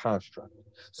behavior and construct.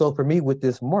 So for me, with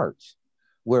this march,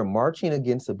 we're marching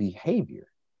against a behavior.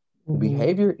 The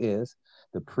behavior is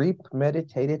the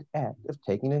premeditated act of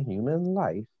taking a human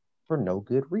life for no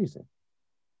good reason.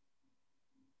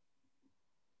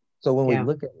 So when we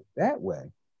look at it that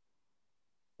way,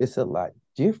 it's a lot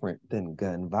different than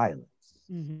gun violence.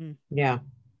 Yeah.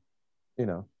 You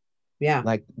know? Yeah.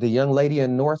 Like the young lady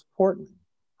in North Portland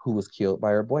who was killed by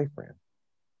her boyfriend.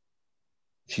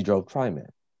 She drove TriMet.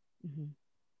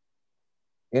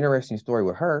 Interesting story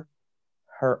with her.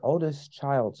 Her oldest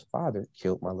child's father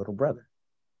killed my little brother.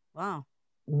 Wow.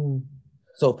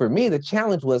 So for me, the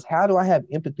challenge was, how do I have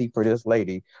empathy for this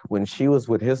lady when she was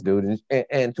with his dude?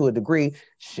 And to a degree,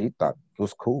 she thought it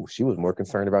was cool. She was more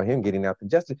concerned about him getting out the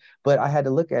justice. But I had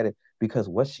to look at it because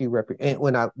what she represented.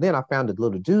 When I found a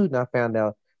little dude, and I found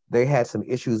out they had some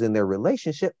issues in their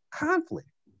relationship, conflict.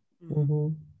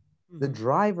 The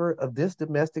driver of this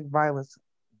domestic violence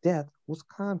death was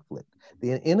conflict.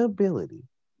 The inability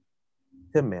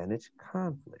to manage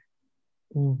conflict.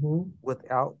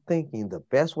 Without thinking the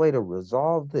best way to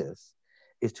resolve this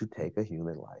is to take a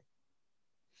human life.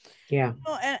 Yeah.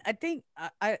 Well, and I think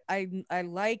I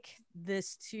like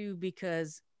this too,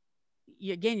 because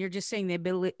you're just saying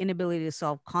the inability to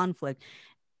solve conflict,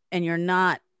 and you're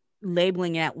not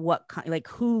labeling it like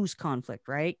whose conflict,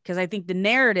 right? Because I think the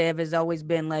narrative has always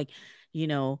been like, you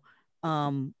know,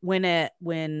 when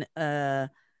a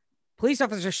police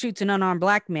officer shoots an unarmed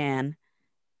black man,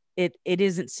 it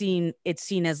isn't seen, it's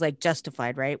seen as like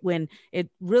justified, right? When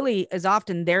it really is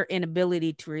often their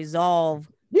inability to resolve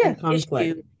an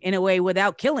issue in a way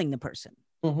without killing the person.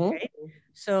 Right?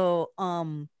 So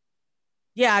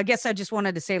I guess I just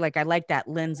wanted to say, like, I like that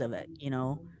lens of it, you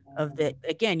know, of the,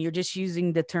 again, you're just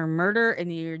using the term murder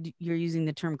and you're using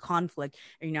the term conflict,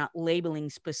 and you're not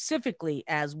labeling specifically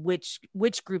as which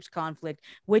group's conflict,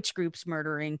 which group's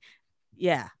murdering.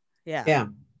 Yeah.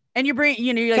 And you bring,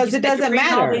 you know, because it doesn't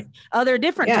matter. Other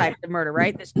different types of murder,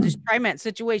 right? This TriMet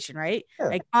situation, right?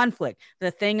 A conflict. The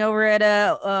thing over at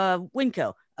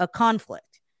Winco, a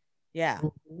conflict. Yeah.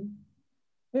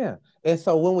 And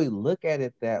so when we look at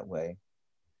it that way,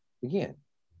 again,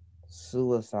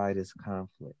 suicide is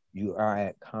conflict. You are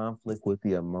at conflict with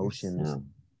the emotions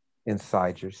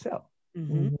inside yourself.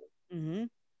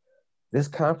 This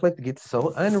conflict gets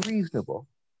so unreasonable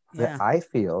that I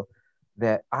feel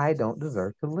that I don't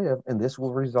deserve to live, and this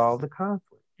will resolve the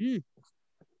conflict.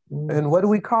 And what do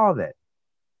we call that?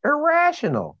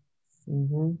 Irrational.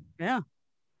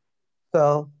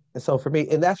 So for me,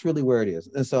 and that's really where it is.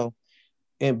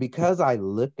 And because I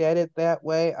looked at it that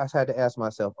way, I had to ask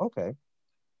myself, okay,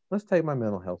 let's take my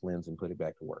mental health lens and put it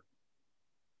back to work.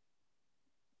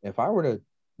 If I were to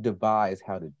devise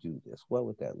how to do this, what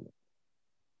would that look?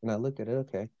 And I looked at it,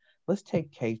 okay, let's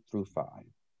take K through 5.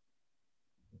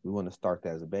 We want to start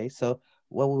that as a base. So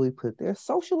what will we put there?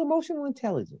 Social emotional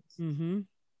intelligence.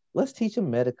 Let's teach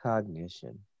them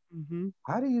metacognition.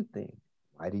 How do you think?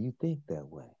 Why do you think that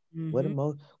way? What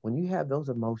when you have those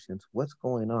emotions, what's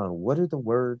going on? What are the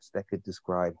words that could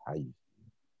describe how you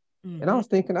feel? And I was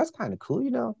thinking, that's kind of cool, you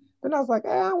know. Then I was like,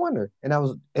 I wonder. And I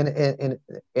was, and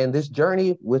this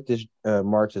journey with this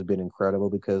march has been incredible,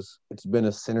 because it's been a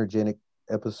synergetic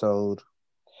episode.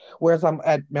 Whereas I'm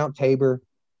at Mount Tabor,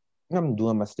 I'm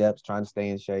doing my steps, trying to stay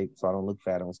in shape so I don't look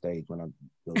fat on stage when I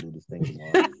go do this thing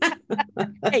tomorrow.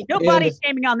 Hey, no body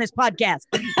shaming on this podcast.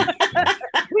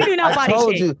 We do not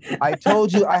body shame. I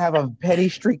told you I have a petty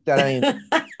streak that I ain't.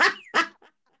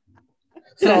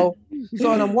 So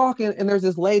and I'm walking and there's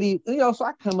this lady, so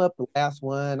I come up the last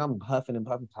one, I'm huffing and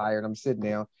puffing tired. I'm sitting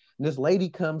down and this lady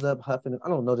comes up huffing. I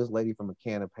don't know this lady from a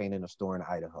can of paint in a store in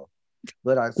Idaho,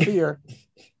 but I see her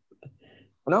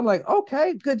and I'm like,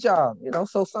 okay, good job.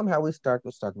 So somehow we start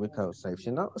with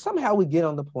conversation. Somehow we get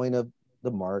on the point of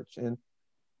the march and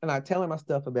I tell her my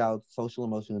stuff about social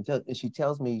emotional intelligence. And she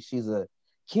tells me she's a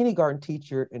kindergarten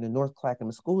teacher in the North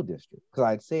Clackamas School District. Because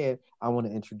I'd said I want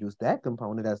to introduce that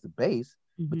component as the base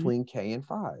between K and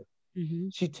 5.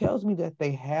 She tells me that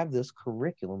they have this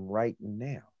curriculum right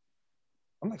now.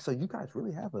 I'm like, so you guys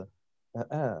really have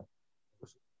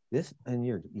this and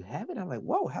you have it? I'm like,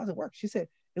 whoa, how's it work? She said,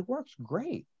 it works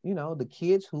great. The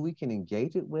kids who we can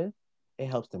engage it with, it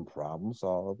helps them problem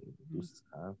solve, it reduces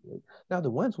conflict. Now, the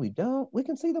ones we don't, we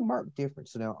can see the marked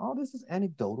difference. So now all this is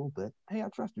anecdotal, but hey, I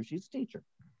trust her. She's a teacher.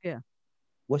 Yeah.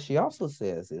 What she also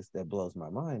says is that blows my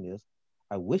mind is,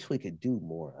 I wish we could do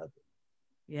more of it.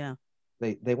 Yeah.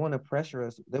 They want to pressure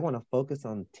us. They want to focus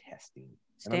on testing.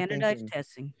 Standardized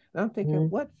testing. And I'm thinking,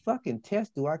 what fucking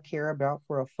test do I care about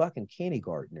for a fucking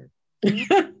kindergartner?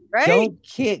 Right? Don't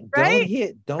kick, don't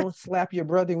hit, don't slap your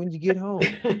brother when you get home.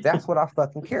 That's what I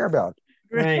fucking care about.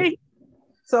 Right.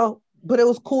 So, but it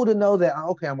was cool to know that,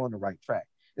 okay, I'm on the right track.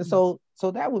 And so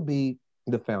that would be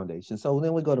the foundation. So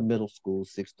then we go to middle school,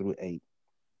 6 through 8.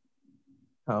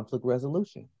 Conflict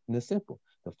resolution. And it's simple.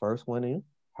 The first one is,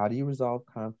 how do you resolve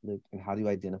conflict and how do you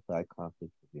identify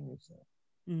conflict within yourself?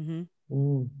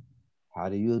 How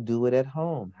do you do it at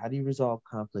home? How do you resolve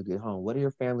conflict at home? What are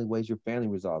your family ways your family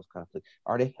resolves conflict?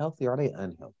 Are they healthy? Are they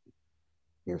unhealthy?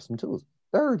 Here's some tools.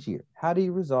 Third year, how do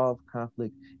you resolve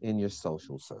conflict in your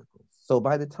social circles? So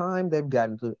by the time they've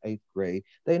gotten to 8th grade,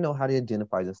 they know how to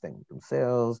identify this thing with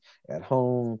themselves, at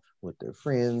home, with their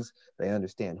friends. They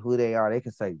understand who they are. They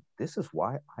can say, this is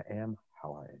why I am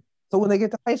how I am. So when they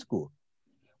get to high school,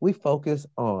 we focus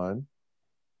on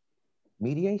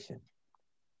mediation.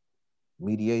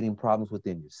 Mediating problems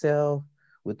within yourself,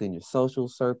 within your social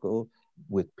circle,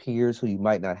 with peers who you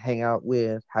might not hang out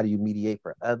with. How do you mediate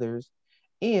for others?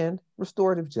 And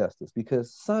restorative justice,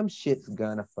 because some shit's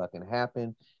gonna fucking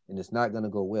happen and it's not gonna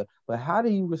go well. But how do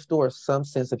you restore some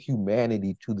sense of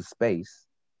humanity to the space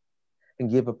and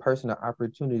give a person an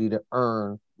opportunity to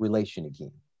earn relation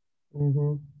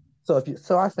again? So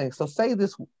I think, say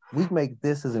this, we make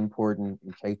this as important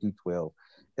in K through 12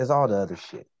 as all the other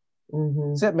shit.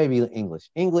 Except maybe English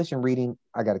and reading,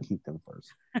 I got to keep them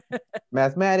first.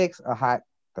 Mathematics, a hot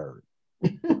third.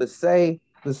 Let's say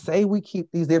we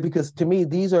keep these there, because to me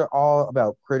these are all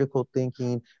about critical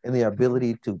thinking and the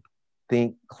ability to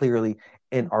think clearly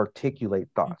and articulate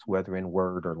thoughts, whether in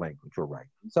word or language or writing.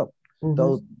 So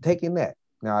those, taking that.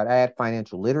 Now I'd add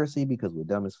financial literacy, because we're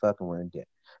dumb as fuck and we're in debt.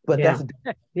 But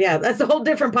that's a whole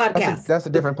different podcast. That's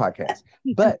a different podcast.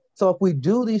 But so if we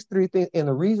do these three things, and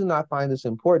the reason I find this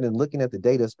important, and looking at the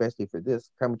data, especially for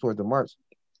this coming towards the March,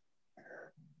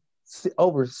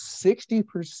 over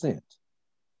 60%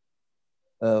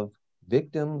 of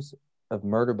victims of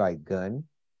murder by gun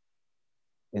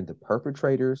and the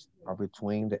perpetrators are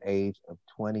between the age of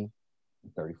 20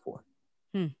 and 34.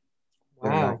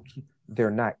 Wow. They're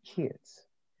not kids.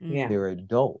 Yeah. They're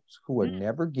adults who are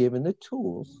never given the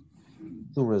tools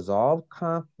to resolve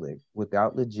conflict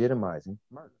without legitimizing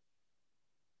murder.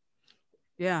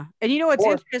 Yeah. And what's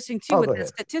interesting too with the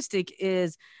statistic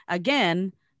is,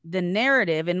 again, the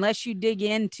narrative, unless you dig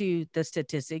into the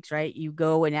statistics, right? You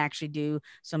go and actually do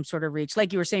some sort of reach.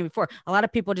 Like you were saying before, a lot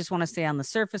of people just want to stay on the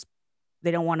surface. They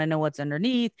don't want to know what's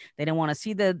underneath. They don't want to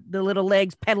see the little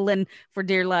legs pedaling for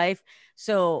dear life.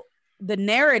 So the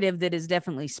narrative that is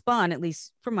definitely spun, at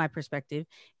least from my perspective,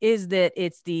 is that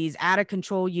it's these out of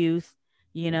control youth,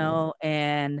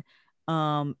 and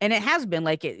it has been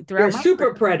like it throughout my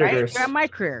super career, predators, right? Throughout my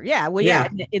career. Yeah. Well, yeah.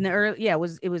 In the early, it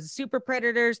was super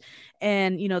predators.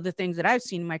 And the things that I've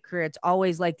seen in my career, it's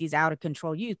always like these out of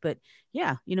control youth. But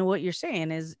yeah, what you're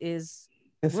saying is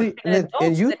and see,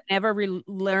 and youth that never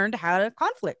learned how to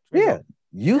conflict resolve.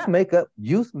 Youth make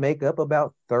up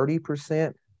about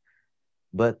 30%.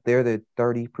 But they're the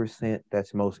 30%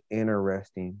 that's most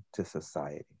interesting to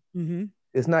society.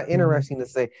 It's not interesting to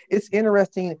say, it's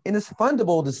interesting and it's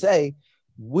fundable to say,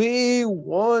 we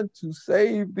want to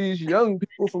save these young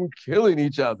people from killing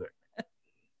each other.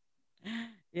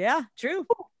 Yeah, true.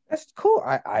 That's cool.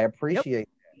 I appreciate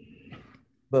that.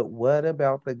 But what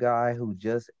about the guy who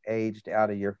just aged out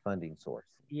of your funding source?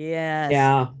 Yes.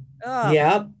 Yeah.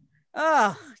 Yep.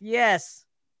 Oh, yes,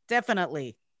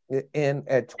 definitely. And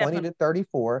at 20 to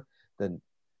 34,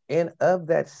 And of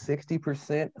that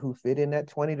 60% who fit in that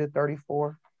 20 to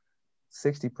 34,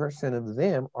 60% of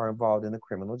them are involved in the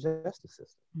criminal justice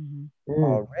system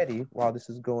already while this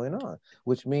is going on,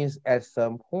 which means at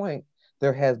some point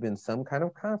there has been some kind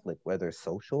of conflict, whether it's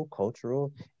social,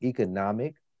 cultural,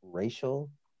 economic, racial,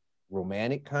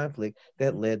 romantic conflict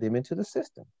that led them into the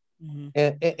system.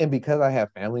 And because I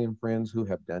have family and friends who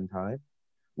have done time,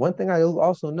 one thing I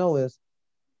also know is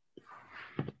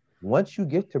once you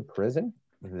get to prison,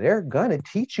 they're going to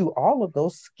teach you all of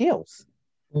those skills.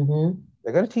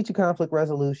 They're going to teach you conflict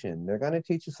resolution. They're going to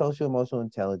teach you social emotional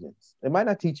intelligence. They might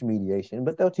not teach you mediation,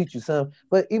 but they'll teach you some.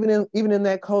 But even in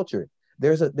that culture,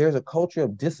 there's a culture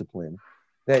of discipline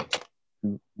that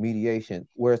mediation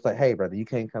where it's like, hey, brother, you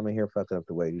can't come in here fucking up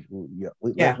the way we're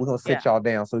going to sit y'all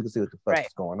down so we can see what the fuck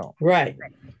is going on. Right.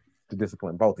 To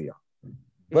discipline both of y'all.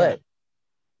 But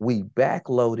we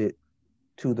backloaded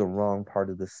to the wrong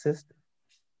part of the system.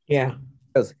 Yeah.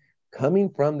 Because coming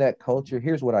from that culture,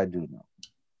 here's what I do know.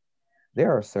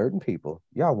 There are certain people,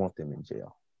 y'all want them in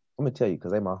jail. I'm going to tell you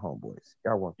because they're my homeboys.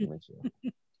 Y'all want them in jail.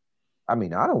 I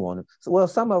mean, I don't want them. Well,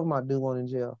 some of them I do want in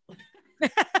jail.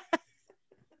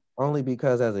 Only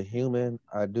because as a human,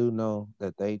 I do know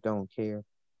that they don't care.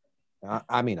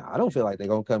 I mean, I don't feel like they're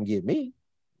going to come get me.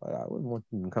 But I wouldn't want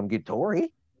them to come get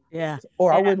Tori. Yeah.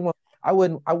 Or I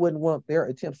wouldn't want their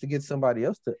attempts to get somebody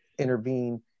else to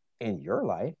intervene in your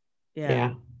life.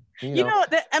 Yeah. You know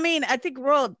that, I mean, I think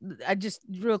I just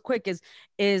real quick is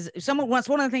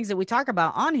one of the things that we talk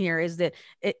about on here is that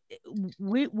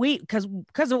we because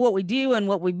of what we do and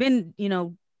what we've been,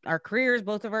 our careers,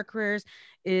 both of our careers,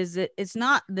 is that it's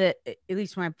not that, at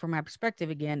least from my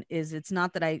perspective again, is it's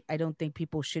not that I don't think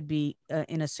people should be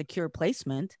in a secure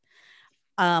placement.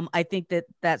 I think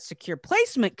that secure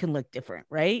placement can look different,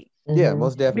 right? Yeah,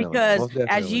 most definitely. Because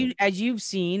as you've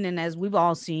seen and as we've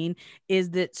all seen, is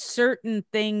that certain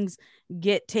things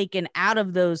get taken out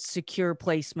of those secure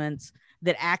placements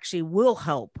that actually will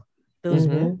help those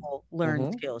people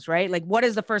learn skills, right? Like, what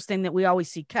is the first thing that we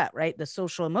always see cut, right? The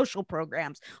social emotional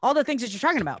programs, all the things that you're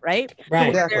talking about, right? Right.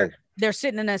 Exactly. They're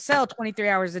sitting in a cell 23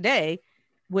 hours a day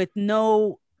with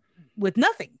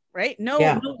nothing, right?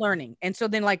 No learning. And so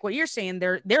then, like what you're saying,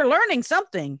 they're learning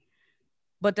something,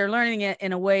 but they're learning it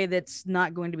in a way that's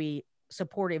not going to be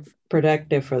supportive,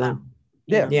 productive for them.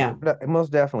 Yeah,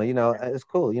 most definitely. It's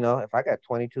cool. If I got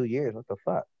 22 years, what the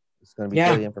fuck? It's gonna be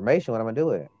good information. What I'm gonna do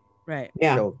with it? Right.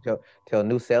 Yeah. Tell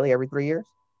new Sally every 3 years.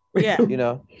 Yeah.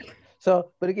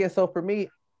 So, but again, so for me,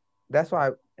 that's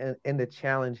why, and the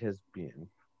challenge has been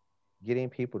getting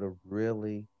people to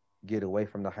really get away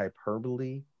from the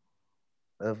hyperbole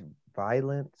of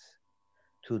violence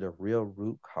to the real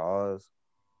root cause,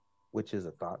 which is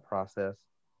a thought process.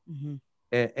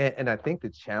 And I think the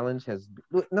challenge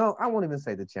no, I won't even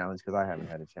say the challenge because I haven't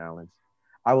had a challenge.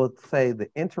 I would say the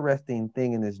interesting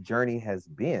thing in this journey has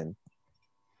been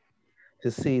to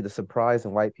see the surprise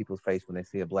in white people's face when they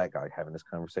see a black guy having this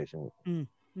conversation with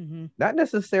them. Not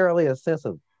necessarily a sense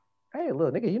of, hey,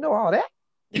 look, nigga, you know all that?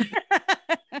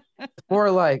 More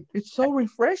like, it's so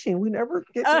refreshing. We never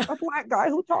get a black guy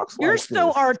who talks like this. You're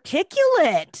so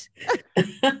articulate.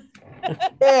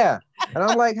 Yeah. And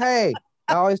I'm like, hey,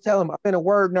 I always tell them, I've been a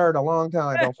word nerd a long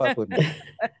time. Don't fuck with me.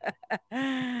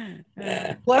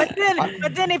 But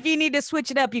then if you need to switch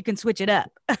it up, you can switch it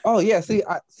up. Oh, yeah. See,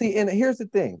 and here's the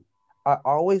thing. I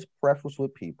always preface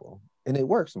with people, and it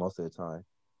works most of the time.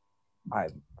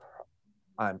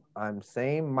 I'm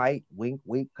saying might, wink,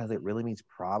 wink, because it really means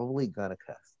probably gonna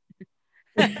cuss.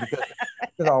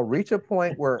 Because I'll reach a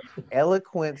point where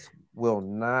eloquence will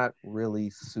not really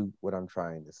suit what I'm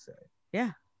trying to say.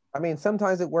 Yeah. I mean,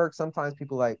 sometimes it works. Sometimes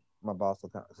people like my boss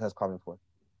has called me for,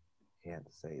 can't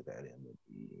say that in the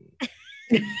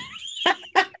meeting.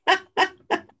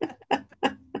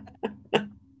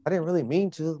 I didn't really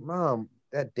mean to. Mom,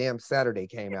 that damn Saturday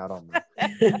came out on me.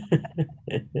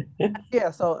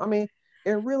 Yeah, so, I mean,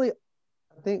 it really,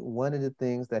 I think one of the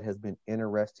things that has been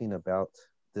interesting about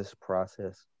this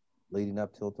process leading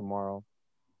up till tomorrow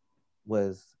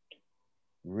was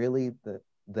really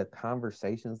the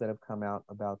conversations that have come out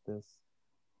about this,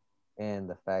 and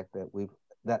the fact that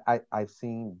I've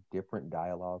seen different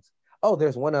dialogues. Oh,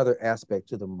 there's one other aspect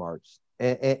to the march,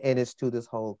 and it's to this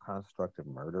whole construct of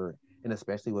murder, and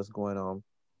especially what's going on.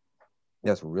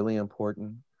 That's really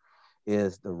important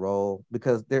is the role,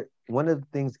 because one of the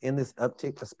things in this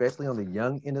uptick, especially on the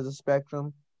young end of the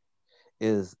spectrum,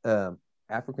 is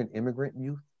African immigrant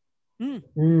youth.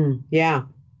 Yeah.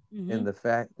 And the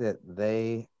fact that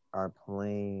they are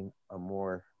playing a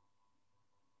more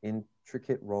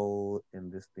intricate role in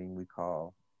this thing we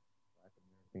call Black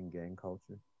American gang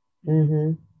culture.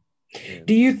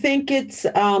 Do you think it's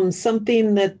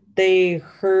something that they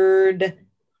heard,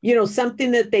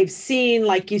 something that they've seen,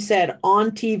 like you said,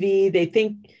 on TV? They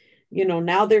think,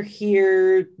 now they're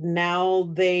here, now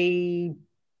they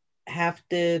have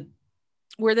to,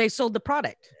 Where they sold the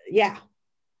product. yeah.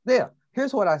 Yeah.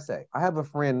 Here's what I say. I have a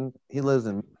friend, he lives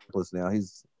in Minneapolis now.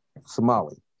 He's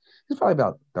Somali. He's probably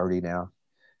about 30 now.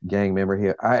 Gang member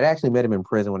here. I had actually met him in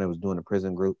prison when I was doing a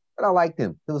prison group, but I liked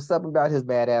him. There was something about his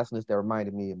badassness that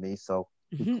reminded me of me. So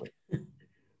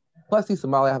plus he's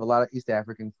Somali. I have a lot of East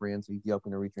African friends,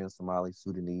 Ethiopian, Eritrean, Somali,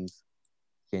 Sudanese,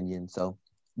 Kenyan. So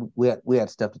we had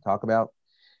stuff to talk about.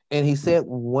 And he said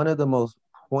one of the most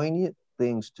poignant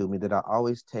things to me that I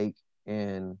always take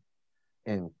and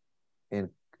and and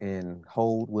and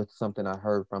hold with something I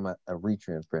heard from a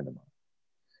Eritrean friend of mine.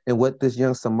 And what this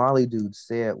young Somali dude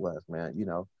said was, man,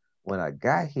 when I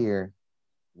got here,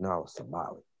 I was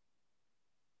Somali.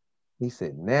 He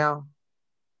said, now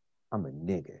I'm a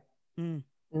nigga. Mm.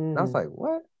 And I was like,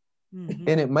 what? Mm-hmm.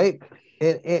 And it made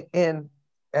and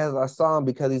as I saw him,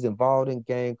 because he's involved in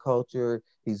gang culture,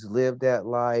 he's lived that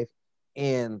life.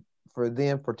 And for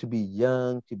them, to be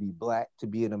young, to be Black, to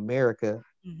be in America,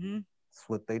 that's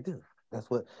what they do.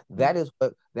 That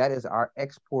is our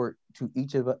export to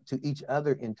each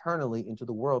other internally, into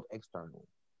the world externally.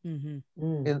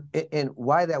 And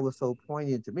why that was so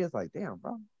poignant to me is like, damn,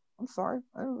 bro, I'm sorry.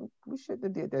 We shouldn't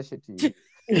have did that shit to you.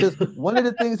 Because one of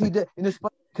the things he did, and it's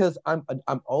funny because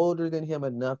I'm older than him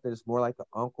enough that it's more like an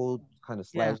uncle kind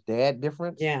of / dad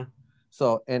difference. Yeah.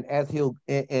 So, and as he'll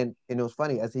and it was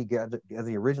funny, as he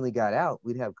originally got out,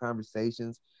 we'd have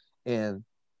conversations and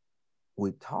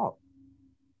we'd talk.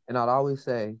 And I'd always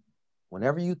say,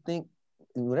 whenever you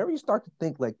start to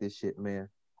think like this shit, man,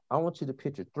 I want you to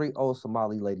picture 3 old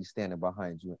Somali ladies standing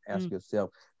behind you and ask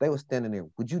yourself, they were standing there,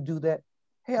 would you do that?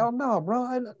 Hell no,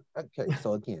 bro. Okay,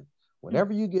 so again,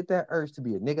 whenever you get that urge to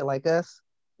be a nigga like us,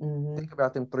 think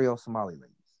about them 3 old Somali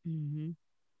ladies.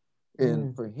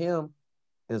 And for him,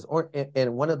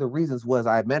 and one of the reasons was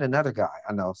I met another guy,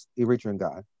 I know, Eritrean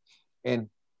guy, and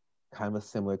kind of a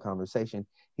similar conversation.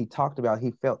 He talked about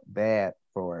he felt bad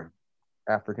for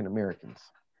African Americans,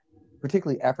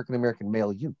 particularly African American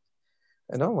male youth.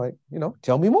 And I'm like,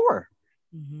 tell me more.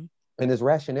 And his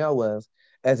rationale was,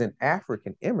 as an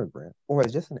African immigrant, or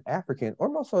as just an African, or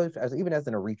most so even as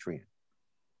an Eritrean,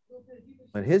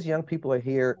 when his young people are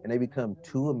here and they become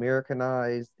too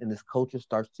Americanized and this culture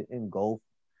starts to engulf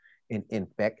and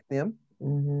infect them,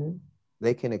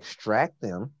 they can extract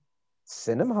them,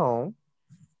 send them home,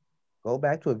 go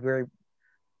back to a very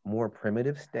more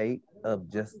primitive state of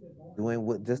just doing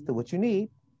what you need,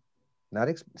 not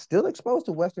still exposed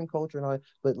to Western culture and all,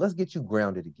 but let's get you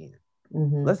grounded again.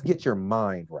 Let's get your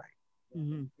mind right.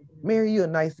 Marry you a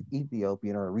nice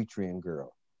Ethiopian or Eritrean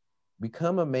girl.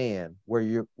 Become a man where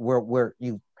you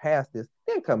pass this,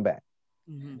 then come back.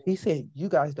 He said, you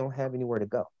guys don't have anywhere to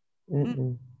go.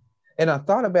 And I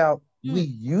thought about, we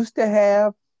used to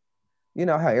have,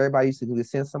 how everybody used to do, to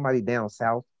send somebody down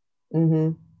south,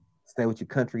 stay with your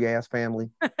country ass family.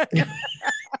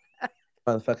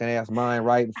 Motherfucking ass mind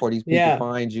right before these people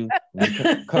find you.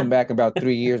 You come back in about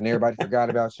 3 years and everybody forgot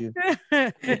about you.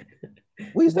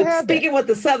 We used to have speaking with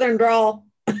the Southern drawl.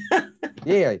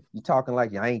 Yeah, you're talking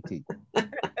like your auntie.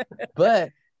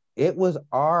 But it was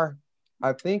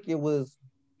I think it was,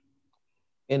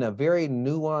 in a very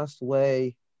nuanced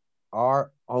way,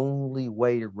 our only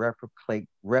way to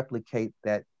replicate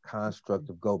that construct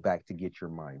of go back to get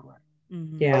your mind right.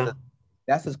 Yeah.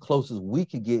 That's as close as we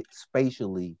could get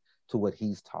spatially to what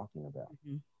he's talking about.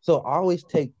 So always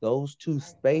take those two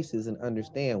spaces and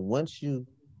understand, once you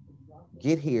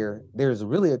get here, there's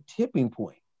really a tipping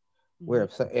point where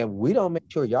if we don't make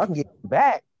sure y'all can get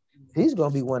back, he's going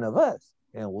to be one of us.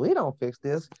 And we don't fix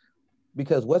this,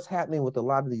 because what's happening with a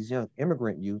lot of these young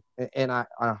immigrant youth, and I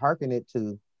hearken it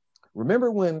to,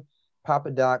 remember when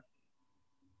Papa Doc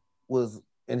was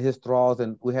in his thralls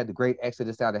and we had the great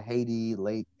exodus out of Haiti,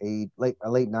 late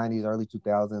 90s, early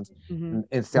 2000s,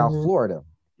 in South Florida.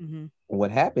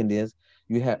 What happened is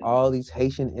you had all these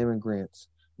Haitian immigrants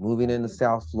moving into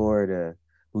South Florida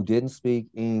who didn't speak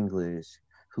English,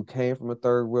 who came from a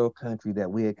third world country that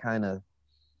we had kind of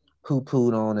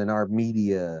poo-pooed on in our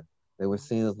media. They were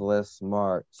seen as less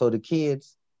smart. So the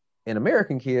kids, and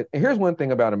American kids, and here's one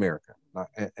thing about America,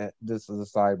 and this is a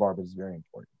sidebar, but it's very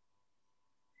important.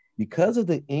 Because of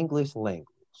the English language,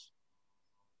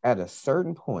 at a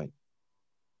certain point,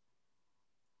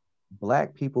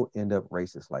 Black people end up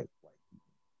racist like white people.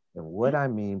 And what I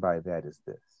mean by that is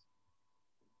this.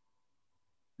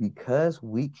 Because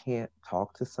we can't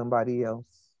talk to somebody else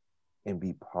and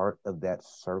be part of that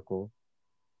circle,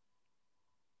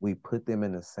 we put them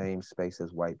in the same space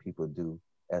as white people do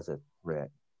as a threat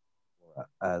or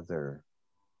other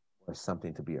or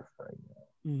something to be afraid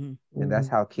of. Mm-hmm. And that's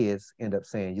how kids end up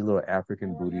saying, you little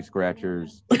African booty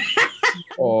scratchers,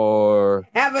 or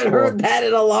Haven't heard that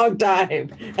in a long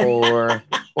time.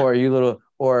 or you little,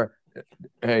 or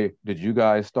hey, did you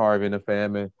guys starve in a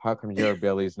famine? How come your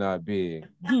belly's not big?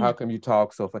 How come you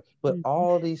talk so fast? But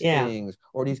all these things,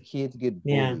 or these kids get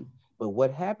bullied. But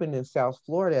what happened in South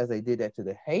Florida as they did that to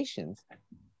the Haitians,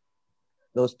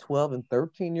 those 12 and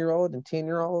 13-year-olds and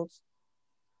 10-year-olds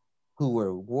who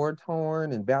were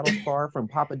war-torn and battle-scarred from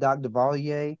Papa Doc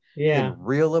Duvalier and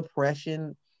real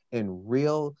oppression and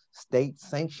real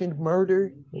state-sanctioned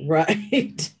murder.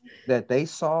 Right. That they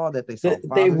saw fathers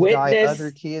die,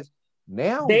 other kids.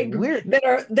 Now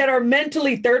that are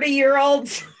mentally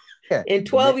 30-year-olds in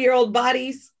 12-year-old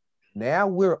bodies. Now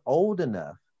we're old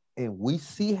enough and we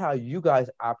see how you guys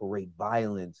operate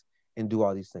violence and do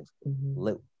all these things.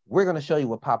 We're going to show you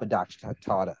what Papa Doc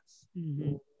taught us.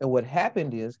 And what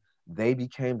happened is they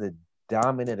became the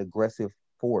dominant aggressive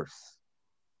force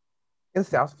in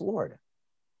South Florida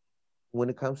when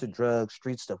it comes to drugs,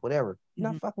 street stuff, whatever.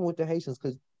 You're not fucking with the Haitians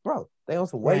because, bro, they on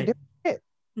some way different shit.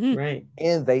 Right.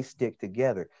 And they stick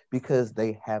together because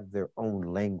they have their own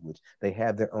language. They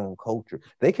have their own culture.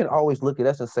 They can always look at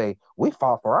us and say, we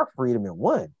fought for our freedom and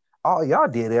won. All y'all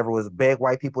did ever was beg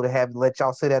white people to let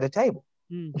y'all sit at a table.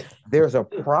 There's a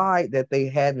pride that they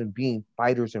have in being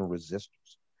fighters and resistors.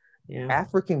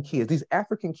 African kids, these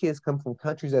African kids come from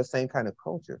countries that same kind of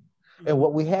culture. And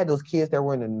what we had, those kids that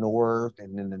were in the north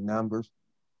and in the numbers,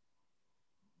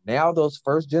 now those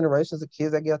first generations of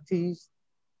kids that got teased,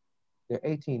 they're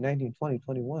 18, 19, 20,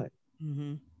 21.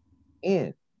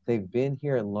 And they've been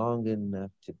here long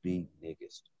enough to be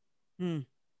niggas.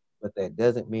 But that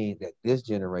doesn't mean that this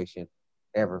generation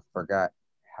ever forgot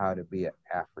how to be an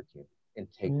African and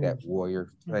take that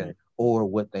warrior or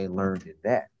what they learned in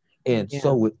that. And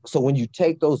so when you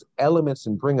take those elements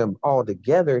and bring them all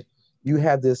together, you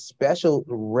have this special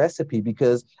recipe,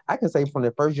 because I can say from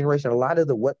the first generation, a lot of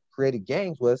what created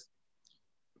gangs was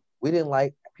we didn't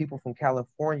like people from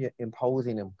California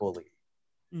imposing and bullying.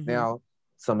 Now,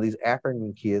 some of these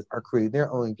African kids are creating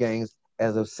their own gangs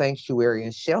as a sanctuary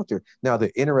and shelter. Now,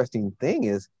 the interesting thing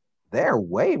is they're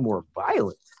way more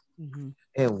violent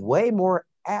and way more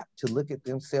apt to look at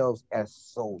themselves as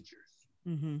soldiers.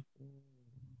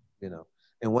 You know,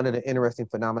 and one of the interesting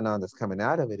phenomena that's coming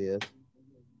out of it is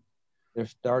they're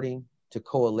starting to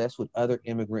coalesce with other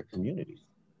immigrant communities,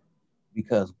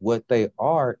 because what they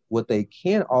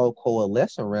can all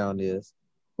coalesce around is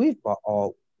we've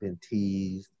all been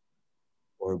teased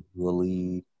or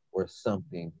bullied or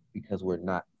something because we're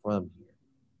not from here.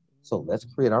 So let's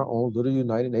create our own little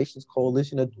United Nations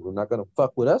coalition that we're not going to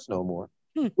fuck with us no more,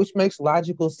 which makes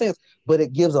logical sense. But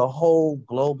it gives a whole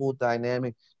global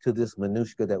dynamic to this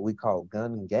minutia that we call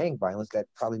gun and gang violence that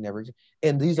probably never.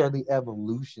 And these are the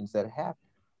evolutions that happen.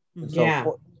 And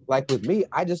so, like with me,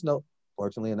 I just know,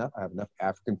 fortunately enough, I have enough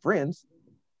African friends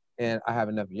and I have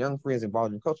enough young friends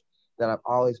involved in culture that I've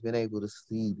always been able to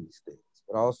see these things,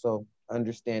 but also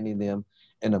understanding them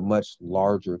in a much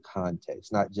larger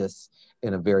context, not just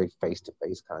in a very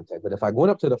face-to-face context. But if I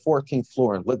went up to the 14th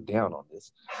floor and looked down on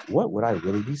this, what would I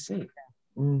really be seeing?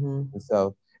 And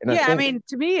so, I mean,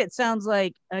 to me, it sounds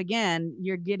like, again,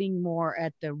 you're getting more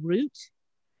at the root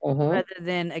rather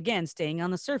than, again, staying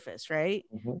on the surface, right?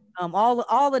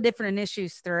 All the different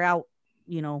issues throughout,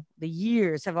 the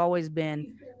years have always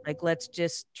been like, let's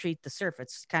just treat the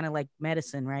surface, kind of like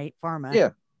medicine, right?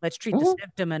 Pharma. Let's treat the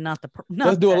symptom and not the.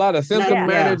 Let's do a lot of symptom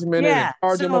management and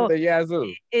charge them up the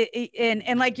yazoo.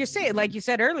 And like you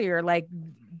said earlier, like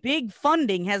big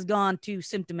funding has gone to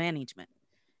symptom management.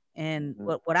 And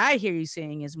what I hear you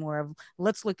saying is more of,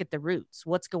 let's look at the roots.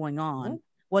 What's going on?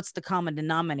 What's the common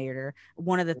denominator?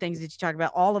 One of the things that you talked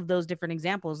about, all of those different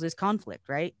examples, is conflict,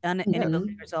 right?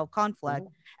 Inability to resolve conflict,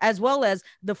 as well as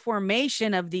the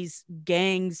formation of these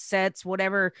gangs, sets,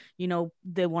 whatever,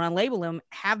 they want to label them,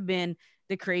 have been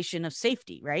the creation of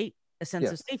safety, right? A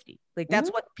sense of safety. Like that's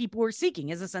what people were seeking,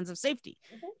 is a sense of safety,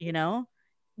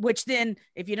 which then,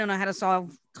 if you don't know how to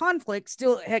solve conflict,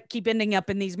 still keep ending up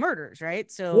in these murders,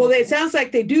 right? So, well, it sounds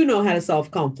like they do know how to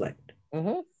solve conflict.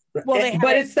 Well, they have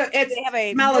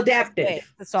a maladaptive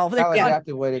to solve their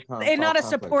maladaptive way to and not a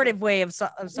supportive way of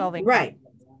solving. Right.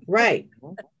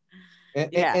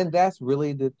 And that's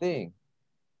really the thing.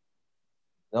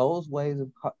 Those ways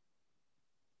of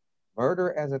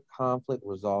murder as a conflict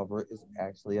resolver is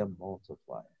actually a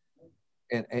multiplier,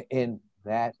 and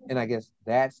I guess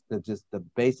that's just the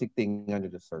basic thing under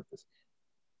the surface.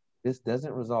 This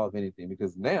doesn't resolve anything,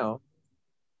 because now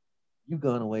you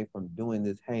gone away from doing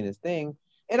this heinous thing.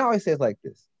 And I always say it's like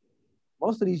this.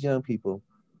 Most of these young people,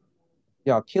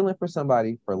 y'all killing for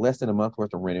somebody for less than a month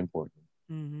worth of rent important.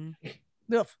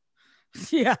 Ugh.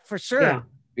 Yeah, for sure. Yeah.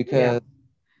 Because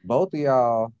both of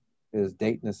y'all is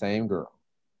dating the same girl.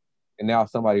 And now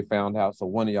somebody found out, so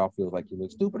one of y'all feels like you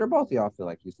look stupid, or both of y'all feel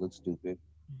like you look stupid.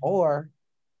 Or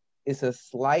it's a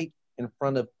slight in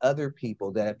front of other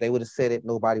people that if they would have said it,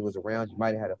 nobody was around, you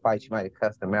might have had a fight, you might have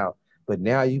cussed them out. But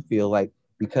now you feel like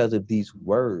because of these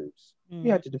words, you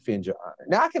have to defend your honor.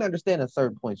 Now I can understand at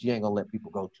certain points you ain't gonna let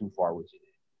people go too far with you.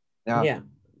 Now, Yeah.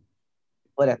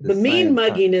 but at the mean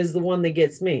mugging time, is the one that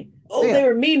gets me. Oh, Yeah. they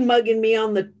were mean mugging me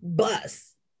on the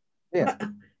bus. Yeah.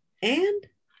 And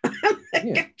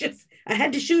Yeah. I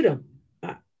had to shoot him.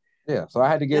 Yeah. So I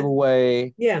had to give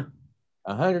away Yeah.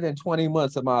 120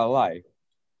 months of my life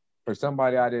for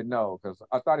somebody I didn't know because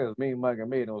I thought it was mean mugging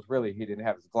me, and it was really he didn't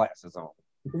have his glasses on.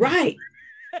 Right.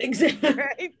 Exactly.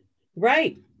 Right.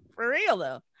 Right. For real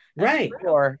though. Right.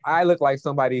 Or I look like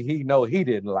somebody he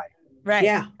didn't like. Right.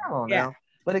 Yeah. Come on Yeah. now.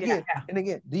 But again, Yeah. and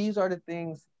again, these are the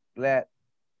things that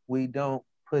we don't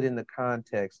put in the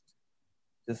context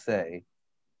to say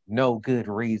no good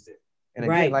reason. And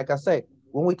again, Right. like I say,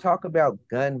 when we talk about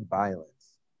gun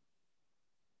violence,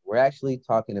 we're actually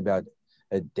talking about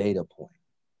a data point.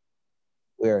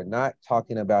 We're not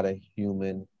talking about a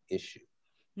human issue.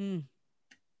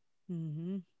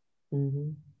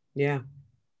 Yeah.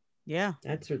 Yeah.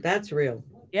 That's real.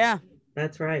 Yeah.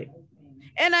 That's right.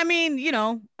 And I mean, you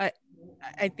know, I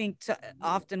think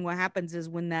often what happens is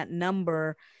when that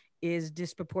number is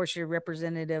disproportionately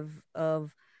representative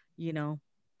of, you know,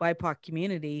 BIPOC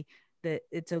community, that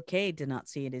it's okay to not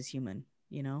see it as human.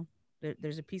 You know,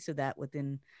 there's a piece of that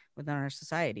within our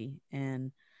society,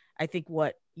 and I think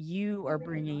what you are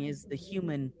bringing is the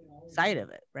human side of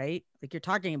it, right? Like you're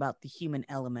talking about the human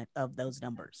element of those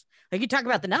numbers. Like you talk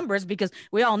about the numbers because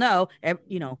we all know,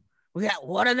 you know, we got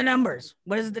what are the numbers?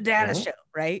 What does the data show,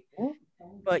 right?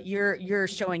 But you're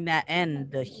showing that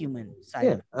and the human side.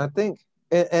 Yeah, of it. I think,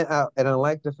 and I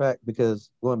like the fact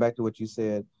because going back to what you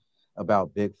said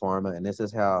about big pharma, and this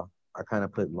is how I kind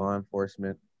of put law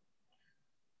enforcement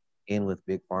in with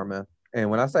big pharma. And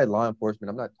when I say law enforcement,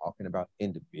 I'm not talking about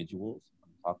individuals.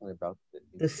 I'm talking about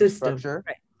The system. structure.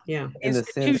 Right. Yeah. In the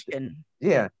sense,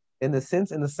 yeah, in the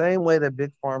sense, in the same way that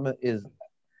big pharma is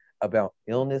about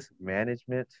illness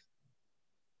management,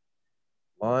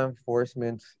 law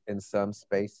enforcement in some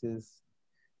spaces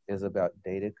is about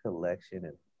data collection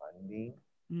and funding.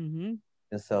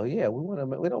 And so, yeah,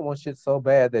 we don't want shit so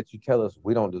bad that you tell us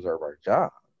we don't deserve our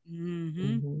job.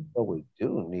 But we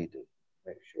do need to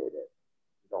make sure that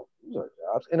we don't lose our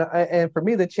jobs. And for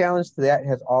me, the challenge to that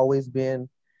has always been,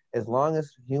 as long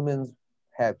as humans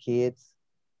have kids,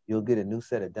 you'll get a new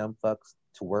set of dumb fucks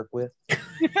to work with.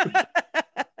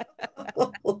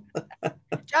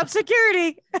 Job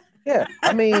security. Yeah,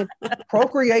 I mean,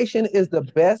 procreation is the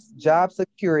best job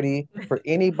security for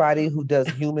anybody who does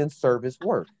human service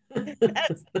work.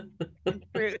 That's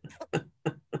true.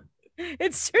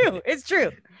 It's true. It's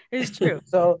true. It's true.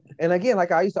 So, and again,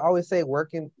 like I used to always say,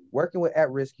 working with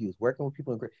at-risk youth, working with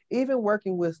people, even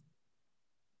working with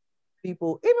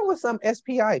people, even with some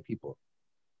SPI people,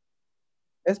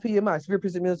 SPMI, severe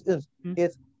persistent illness,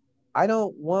 it's, I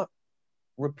don't want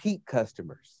repeat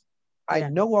customers. I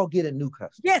know I'll get a new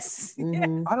customer. Yes.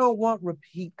 I don't want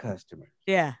repeat customers.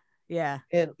 Yeah. Yeah.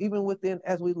 And even within,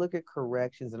 as we look at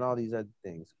corrections and all these other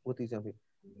things with these young people,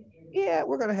 yeah,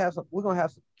 we're gonna have some.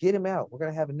 Get him out. We're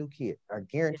gonna have a new kid. I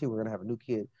guarantee we're gonna have a new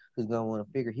kid who's gonna want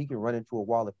to figure he can run into a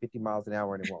wall at 50 miles an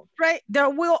hour and it won't. Right. There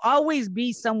will always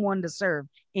be someone to serve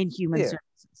in human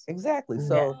services. Exactly.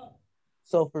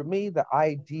 So for me, the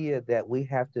idea that we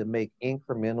have to make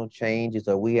incremental changes,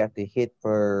 or we have to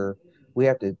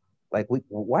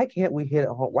why can't we hit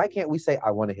a home? Why can't we say,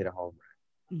 I want to hit a home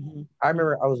run? I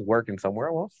remember I was working somewhere,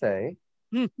 I won't say,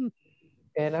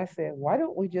 and I said, why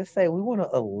don't we just say we want to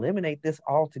eliminate this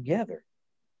altogether?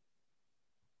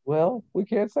 Well, we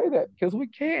can't say that because we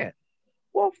can't.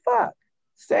 Well, fuck.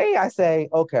 I say,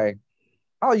 okay,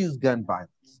 I'll use gun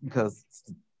violence because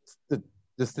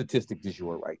the statistic is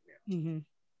yours right now.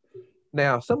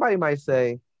 Now, somebody might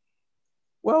say,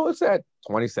 well, it's at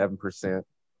 27%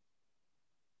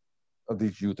 of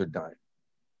these youth are dying.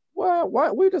 Well,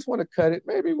 why we just want to cut it?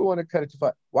 Maybe we want to cut it to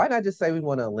 5. Why not just say we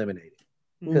want to eliminate it?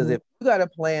 Because if you got a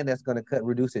plan that's going to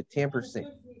reduce it 10%,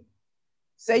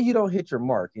 say you don't hit your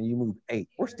mark and you move 8,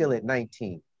 we're still at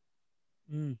 19.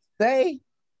 Say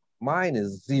mine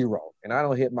is 0 and I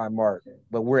don't hit my mark,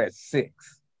 but we're at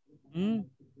 6.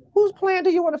 Whose plan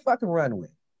do you want to fucking run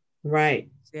with? Right.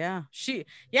 Yeah.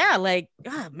 Like,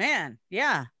 oh man.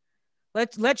 Yeah.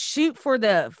 let's shoot for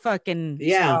the fucking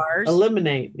stars.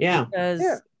 Eliminate. Yeah.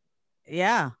 Because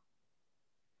yeah.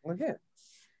 Again.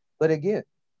 But again,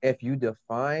 if you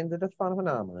define the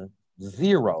phenomenon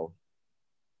 0,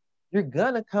 you're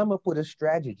gonna come up with a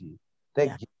strategy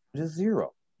that gives you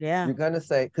 0. Yeah. You're gonna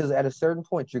say, because at a certain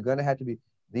point, you're gonna have to be,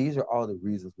 these are all the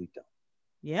reasons we don't.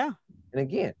 Yeah. And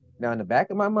again, now in the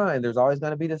back of my mind, there's always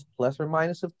gonna be this plus or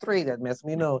minus of 3 that lets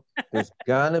me know there's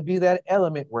gonna be that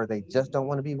element where they just don't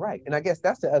want to be right. And I guess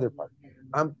that's the other part.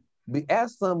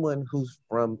 As someone who's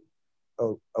from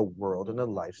a world and a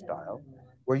lifestyle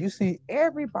where you see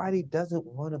everybody doesn't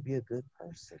want to be a good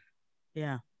person.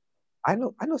 Yeah. I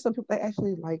know some people that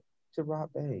actually like to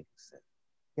rob banks,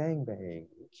 gangbang,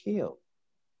 kill,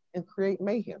 and create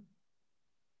mayhem.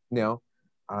 Now,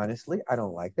 honestly, I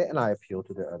don't like that, and I appeal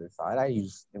to the other side. I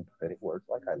use empathetic words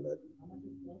like I love you.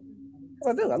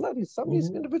 I do. I love these. Some of these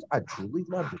individuals, I truly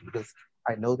love them because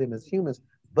I know them as humans.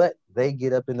 But they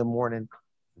get up in the morning.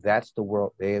 That's the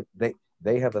world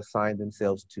they have assigned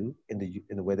themselves to in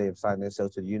the way they have assigned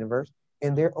themselves to the universe,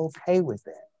 and they're okay with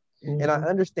that. And I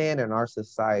understand in our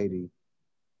society,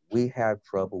 we have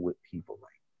trouble with people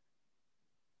like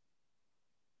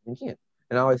that.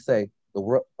 And I always say,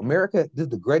 America,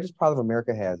 the greatest problem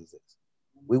America has is this.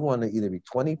 We want to either be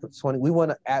 20, we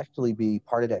want to actually be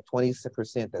part of that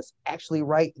 20% that's actually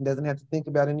right and doesn't have to think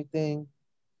about anything,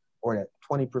 or that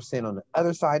 20% on the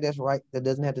other side that's right, that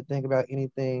doesn't have to think about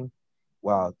anything,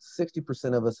 while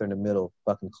 60% of us are in the middle,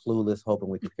 fucking clueless, hoping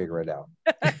we can figure it out.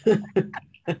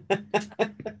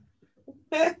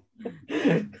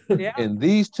 Yeah. And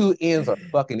these two ends are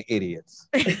fucking idiots.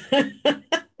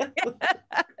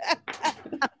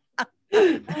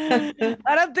 I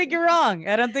don't think you're wrong.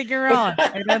 I don't think you're wrong.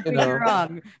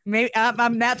 Maybe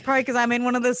that's probably because I'm in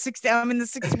one of those 60. I'm in the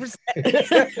 60%.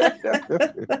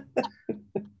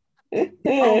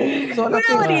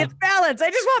 Reality, it's balance. I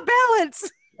just want balance.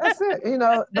 That's it,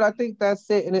 but I think that's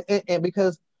it. And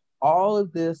because all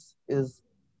of this is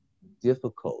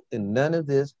difficult and none of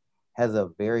this has a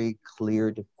very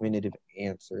clear, definitive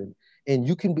answer. And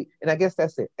you can be, and I guess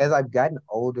that's it. As I've gotten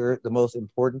older, the most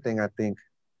important thing I think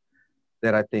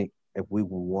if we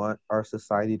want our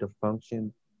society to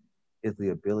function is the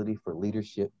ability for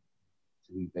leadership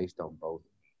to be based on both.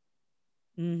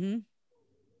 Mm-hmm.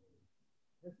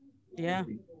 Yeah.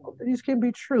 These can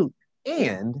be true.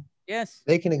 And yes,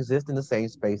 they can exist in the same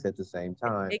space at the same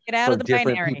time. Take it out of the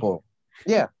different binary. People.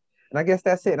 Yeah. And I guess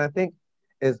that's it. And I think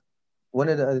is one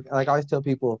of the, like I always tell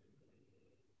people,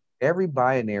 every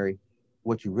binary,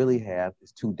 what you really have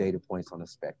is 2 data points on a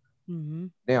spectrum. Mm-hmm.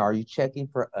 Now, are you checking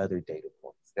for other data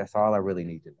points? That's all I really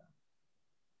need to know.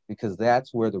 Because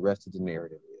that's where the rest of the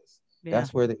narrative is. Yeah.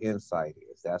 That's where the insight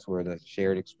is. That's where the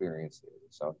shared experience is.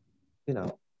 So,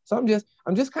 so I'm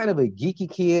just kind of a geeky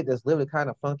kid that's lived a kind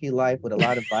of funky life with a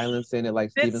lot of violence in it,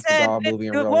 like Steven Seagal movie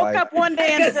in real life. Woke up one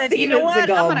day and said, you know what?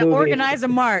 I'm going to organize a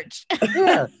march.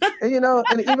 Yeah. And,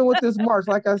 and even with this march,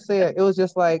 like I said, it was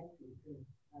just like,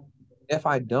 if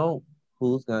I don't,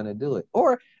 who's going to do it?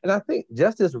 And I think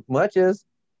just as much as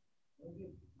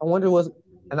I wonder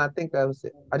and I think that was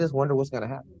it. I just wonder what's going to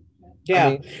happen.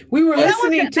 Yeah, we were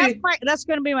listening to. That's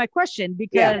going to be my question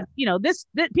because this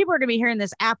people are going to be hearing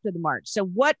this after the march. So,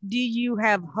 what do you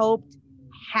have hoped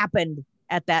happened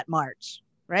at that march?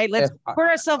 Right. Let's put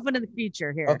ourselves into the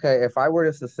future here. Okay, if I were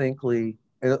to succinctly,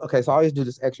 so I always do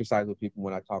this exercise with people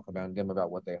when I talk about them about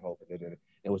what they hope and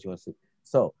what you want to see.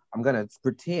 So I'm going to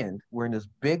pretend we're in this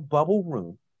big bubble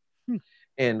room,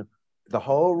 and the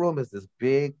whole room is this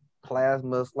big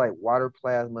plasma, like water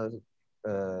plasma.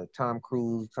 Tom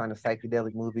Cruise kind of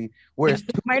psychedelic movie where it's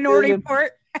Minority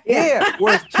Report. Yeah,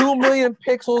 where it's 2 million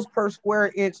pixels per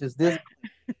square inch. Is this?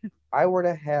 I were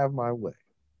to have my way,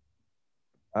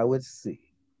 I would see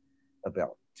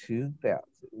about 2,000,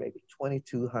 maybe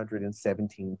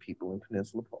 2,217 people in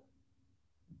Peninsula Park.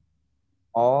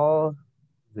 All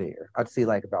there. I'd see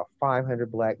like about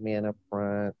 500 black men up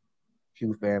front, a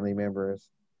few family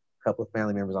members, a couple of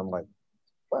family members. I'm like,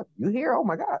 what? You here? Oh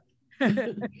my God.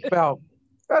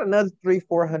 about another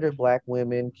 300-400 black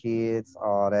women, kids,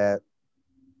 all that.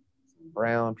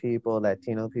 Brown people,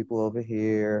 Latino people over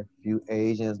here, a few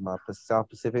Asians, my South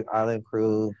Pacific Island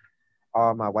crew,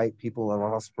 all my white people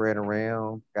are all spread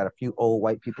around. Got a few old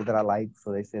white people that I like,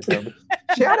 so they said,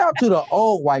 shout out to the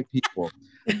old white people.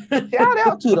 Shout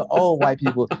out to the old white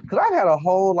people, because I've had a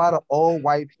whole lot of old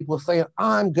white people saying,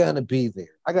 I'm gonna be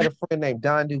there. I got a friend named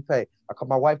Don Dupay.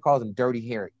 My wife calls him Dirty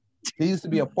Harry. He used to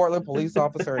be a Portland police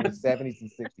officer in the 70s and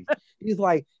 60s. He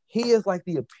is like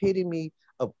the epitome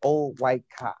of old white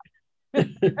cop.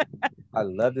 I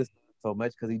love this so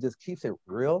much because he just keeps it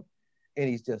real. and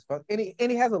he's just fun, and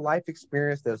he has a life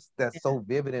experience that's so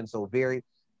vivid and so varied,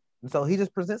 and so he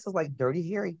just presents us like Dirty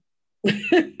Harry.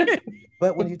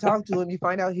 But when you talk to him, you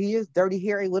find out he is Dirty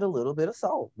Harry with a little bit of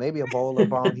soul, maybe a bowl of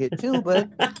bong hit too, but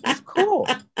it's cool.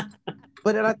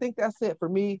 But then I think that's it for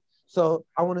me. So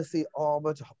I want to see all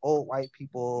bunch of old white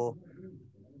people.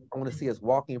 I want to see us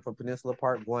walking from Peninsula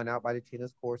Park, going out by the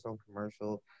tennis courts on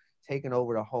Commercial, taking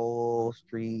over the whole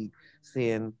street,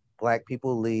 seeing Black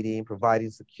people leading,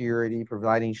 providing security,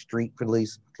 providing street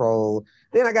police patrol.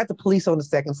 Then I got the police on the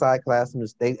second side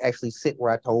classrooms. They actually sit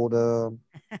where I told them,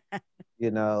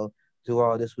 you know, do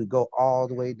all this. We go all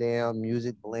the way down,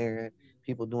 music blaring,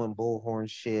 people doing bullhorn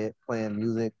shit, playing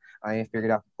music. I ain't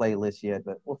figured out the playlist yet,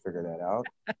 but we'll figure that out.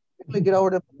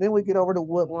 Then we get over to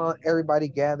Woodlawn, everybody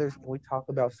gathers and we talk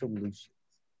about solutions.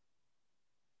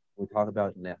 We talk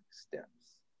about next steps.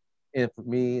 And for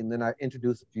me, and then I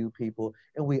introduce a few people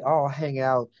and we all hang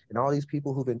out, and all these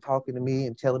people who've been talking to me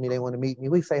and telling me they want to meet me,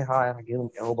 we say hi, I give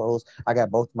them elbows, I got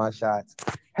both my shots.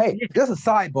 Hey, there's a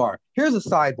sidebar. Here's a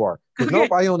sidebar, because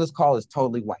nobody on this call is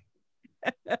totally white.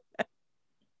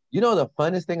 You know the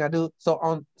funnest thing I do?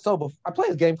 I play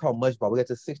this game called Mush Ball. We got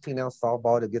this 16-ounce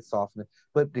softball that gets softened.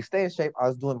 But to stay in shape, I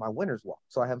was doing my winner's walk.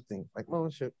 So I have a thing like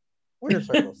winner's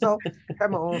circle. So I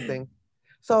have my own thing.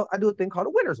 So I do a thing called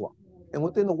a winner's walk. And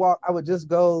within the walk, I would just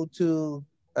go to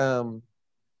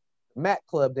Mac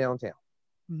Club downtown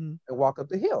and walk up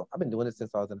the hill. I've been doing it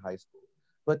since I was in high school.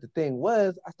 But the thing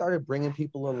was, I started bringing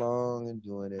people along and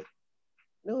doing it.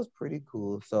 And it was pretty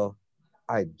cool. So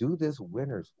I do this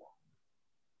winner's walk.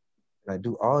 And I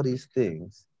do all these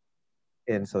things.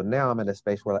 And so now I'm in a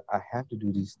space where I have to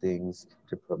do these things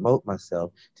to promote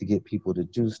myself, to get people to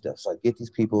do stuff. So I get these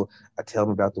people, I tell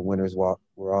them about the Winner's Walk,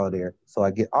 we're all there. So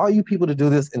I get all you people to do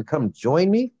this and come join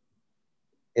me.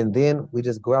 And then we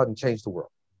just go out and change the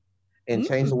world. And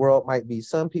change the world might be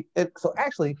some people. So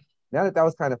actually, now that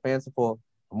was kind of fanciful,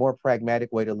 a more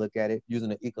pragmatic way to look at it,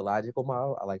 using an ecological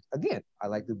model, I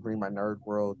like to bring my nerd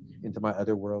world into my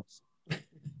other worlds.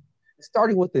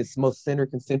 Starting with this most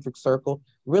concentric circle,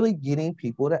 really getting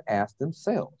people to ask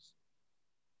themselves,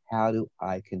 how do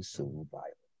I consume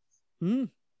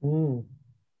violence?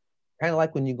 Kind of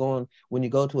like when you go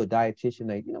to a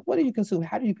dietitian, what do you consume?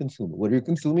 How do you consume it? What are your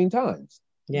consuming times?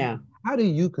 Yeah. How do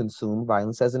you consume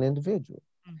violence as an individual?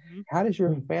 How does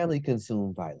your family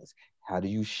consume violence? How do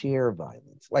you share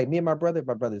violence? Like me and my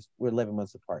brothers, we're 11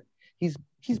 months apart. He's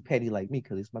petty like me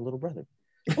because he's my little brother.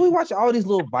 We watch all these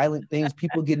little violent things,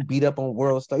 people getting beat up on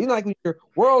World Star. Like when you're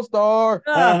World Star.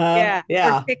 Yeah.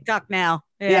 Yeah. TikTok now.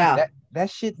 Yeah.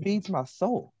 That shit feeds my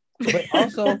soul. But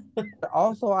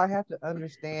also I have to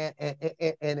understand,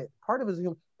 and part of it is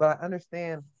human, but I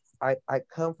understand I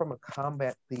come from a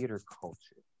combat theater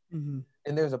culture. And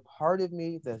there's a part of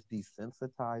me that's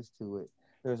desensitized to it.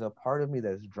 There's a part of me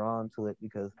that's drawn to it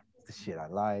because it's the shit I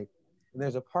like. And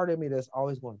there's a part of me that's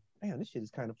always going, man, this shit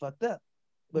is kind of fucked up.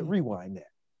 But rewind that.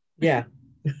 Yeah.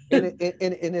 and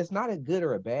it's not a good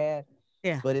or a bad,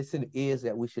 but it's an is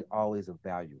that we should always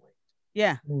evaluate.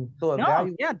 Yeah. So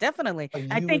definitely.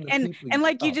 I think, and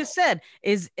like you just said,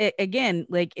 again,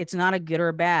 like it's not a good or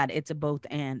a bad, it's a both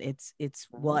and. It's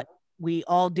what we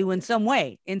all do in some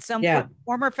way, in some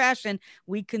form or fashion,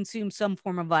 we consume some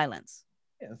form of violence.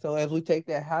 Yeah, so as we take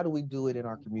that, how do we do it in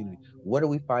our community? What do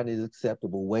we find as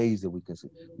acceptable ways that we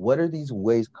consume? What are these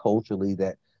ways culturally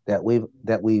that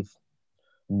we've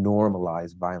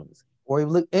normalized violence? Or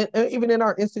even in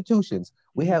our institutions,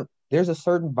 there's a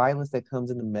certain violence that comes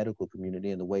in the medical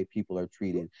community and the way people are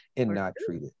treated and not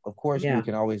treated. Of course, we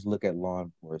can always look at law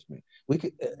enforcement. We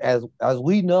could, as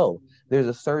we know, there's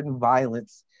a certain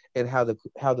violence in how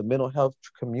the mental health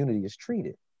community is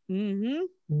treated.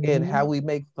 And how we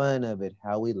make fun of it,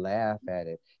 how we laugh at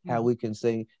it, how we can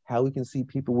see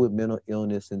people with mental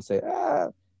illness and say,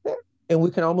 and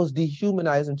we can almost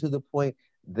dehumanize them to the point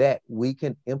that we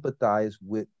can empathize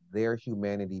with their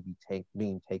humanity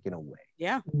being taken away.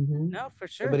 Yeah, no, for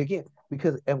sure. But again,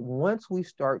 once we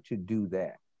start to do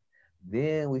that,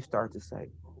 then we start to say,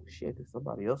 oh shit, does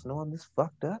somebody else know I'm this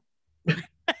fucked up?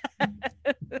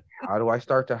 How do I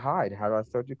start to hide? How do I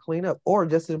start to clean up? Or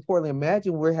just as importantly,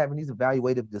 imagine we're having these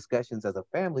evaluative discussions as a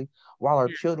family while our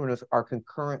children are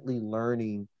concurrently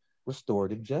learning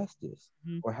restorative justice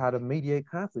or how to mediate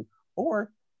conflict.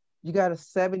 Or you got a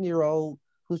 7-year-old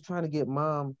who's trying to get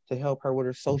mom to help her with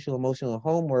her social emotional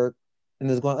homework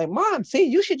and is going like, Mom, see,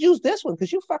 you should use this one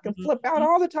because you fucking flip out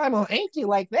all the time on auntie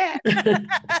like that.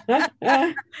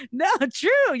 No,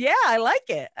 true. Yeah, I like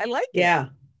it. Yeah.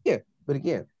 Yeah. But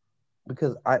again,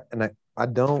 because I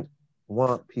don't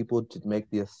want people to make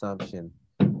the assumption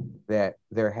that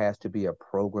there has to be a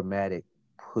programmatic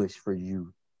push for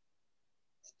you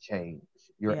change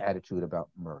your Yeah. attitude about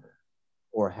murder,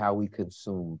 or how we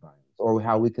consume violence, or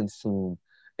how we consume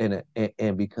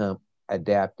and become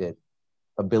adapted,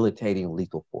 habilitating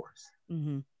lethal force.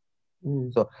 Mm-hmm.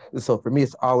 Mm. So for me,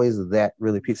 it's always that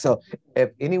really piece. So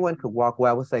if anyone could walk away,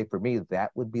 I would say for me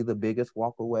that would be the biggest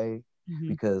walk away, Mm-hmm.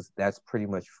 because that's pretty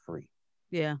much free.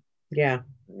 Yeah. Yeah.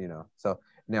 So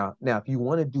now if you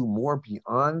want to do more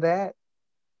beyond that,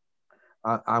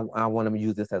 I want to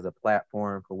use this as a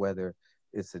platform for whether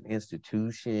it's an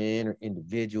institution or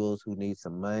individuals who need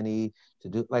some money to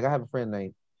do. Like I have a friend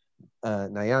named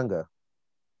Nyanga,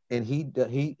 and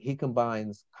he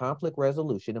combines conflict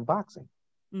resolution and boxing.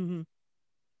 Mm-hmm.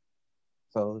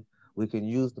 So we can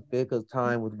use the physical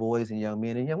time with boys and young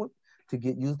men and young women to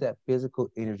use that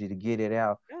physical energy to get it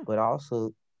out. Yeah. But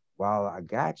also, while I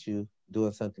got you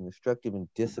doing something instructive and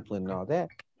discipline and all that,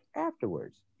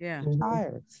 afterwards, Yeah. Mhm.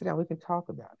 tired, sit down, we can talk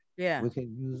about it. Yeah. We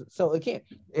can use it. So again,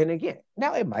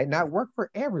 now it might not work for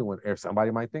everyone. Or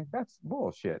somebody might think that's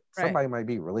bullshit. Right. Somebody might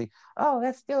be really, oh,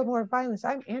 that's still more violence.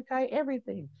 I'm anti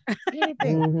everything.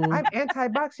 Anything. Mhm. I'm anti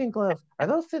boxing gloves. Are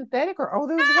those synthetic or are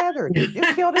those leather? You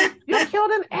killed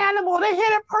an animal. They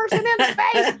hit a person in the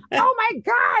face. Oh my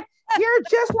God. You're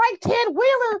just like Ted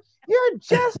Wheeler. You're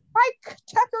just like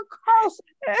Tucker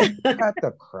Carlson. Cut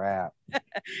the crap.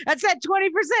 That's that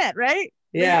 20%, right?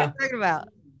 Yeah. That you're talking about.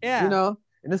 Yeah. You know,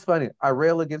 and it's funny. I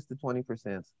rail against the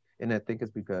 20%, and I think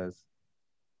it's because,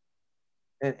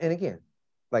 and again,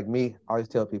 like me, I always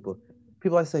tell people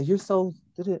I say, you're so,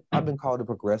 I've been called a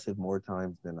progressive more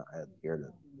times than I care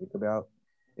to think about.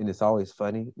 And it's always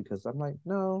funny because I'm like,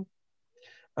 no,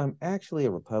 I'm actually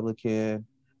a Republican.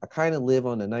 I kind of live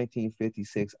on the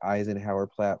 1956 Eisenhower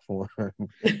platform. I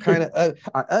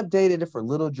updated it for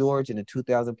Little George in the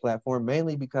 2000 platform,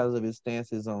 mainly because of his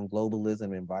stances on globalism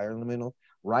and environmental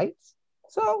rights.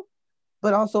 So,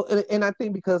 but also, and I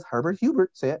think because Herbert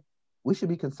Hubert said we should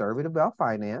be conservative about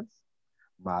finance,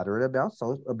 moderate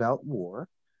about war,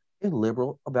 and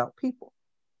liberal about people.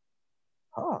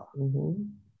 Huh. Mhm.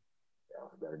 That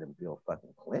was better than Bill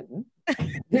fucking Clinton.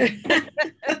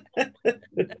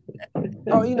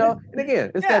 Oh, and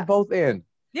again, it's at both ends.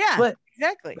 Yeah. But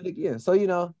exactly. But again,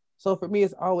 so for me,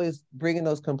 it's always bringing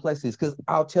those complexities. Because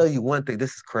I'll tell you one thing: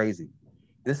 this is crazy.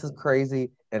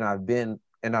 And I've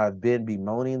been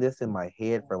bemoaning this in my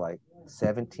head for like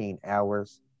 17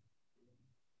 hours.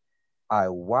 I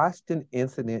watched an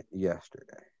incident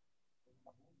yesterday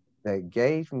that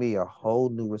gave me a whole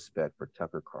new respect for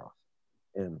Tucker Carlson.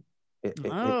 And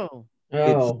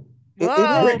Oh.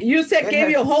 You said gave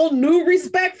you a whole new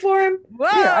respect for him? Whoa.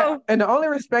 Yeah, and the only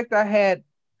respect I had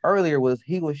earlier was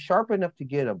he was sharp enough to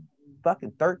get a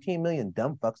fucking 13 million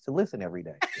dumb fucks to listen every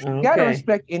day. Okay. You gotta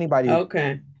respect anybody.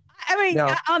 Okay. I mean,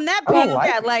 Now, on that I don't piece,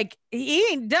 like like he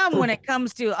ain't dumb when it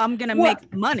comes to I'm gonna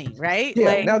make money, right? Yeah,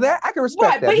 like, now that I can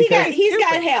respect that. But because he's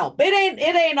got help. It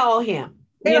ain't all him.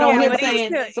 You know what I'm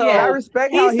saying? So I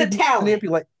respect how he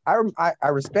manipulates. I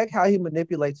respect how he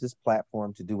manipulates his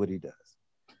platform to do what he does.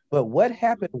 But what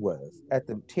happened was at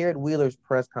the Ted Wheeler's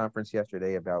press conference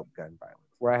yesterday about gun violence,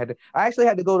 where I actually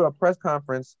had to go to a press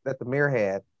conference that the mayor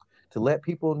had to let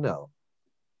people know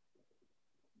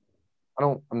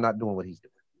I'm not doing what he's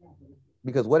doing.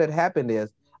 Because what had happened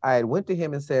is I had went to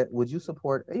him and said, would you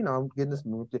support, I'm getting this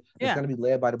movement. It's going to be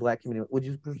led by the Black community. Would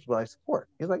you provide support?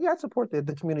 He's like, yeah, I support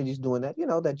the community's doing that,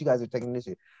 that you guys are taking this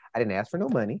year. I didn't ask for no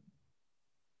money.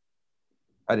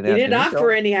 He didn't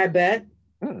offer any, I bet.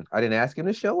 I didn't ask him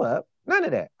to show up. None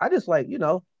of that. I just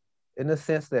in the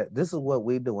sense that this is what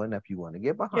we're doing. If you want to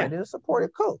get behind it and support it,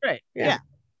 cool. Right. Yeah.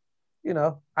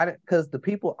 Because the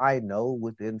people I know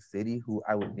within city who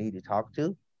I would need to talk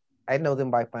to, I know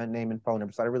them by name and phone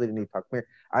number, so I really didn't need to talk to him.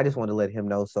 I just want to let him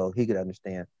know so he could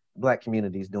understand Black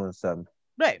community is doing something.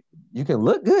 Right. You can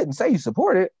look good and say you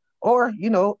support it, or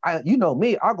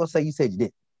me, I'll go say you said you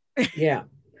did. Yeah.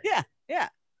 Yeah.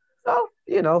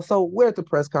 So we're at the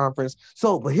press conference.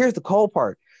 But here's the cold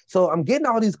part. So I'm getting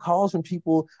all these calls from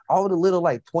people, all the little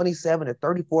 27 or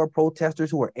 34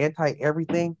 protesters who are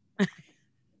anti-everything.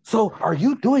 So are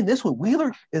you doing this with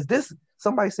Wheeler?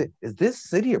 Somebody said, is this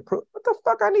city approved? What the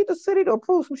fuck I need the city to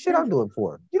approve some shit I'm doing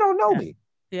for? You don't know me.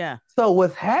 Yeah. So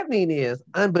what's happening is,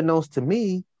 unbeknownst to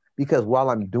me, because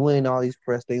while I'm doing all these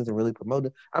press things and really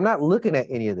promoting, I'm not looking at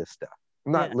any of this stuff.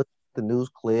 I'm not looking at the news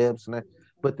clips.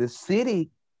 But the city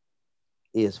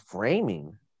is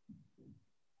framing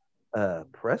a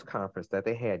press conference that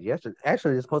they had yesterday.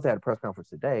 Actually, they're supposed to have a press conference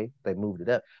today. They moved it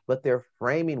up. But they're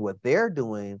framing what they're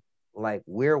doing like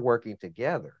we're working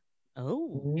together.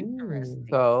 Oh, interesting.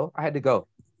 So I had to go,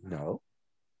 no,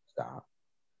 stop.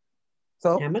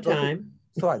 So Hammer time.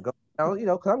 So I go,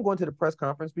 because I'm going to the press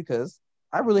conference because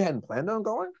I really hadn't planned on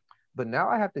going, but now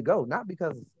I have to go, not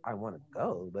because I want to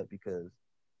go, but because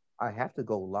I have to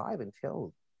go live and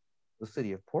tell the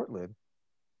city of Portland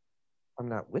I'm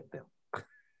not with them.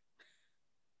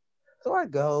 So I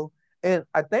go, and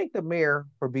I thank the mayor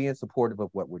for being supportive of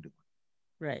what we're doing.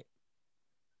 Right.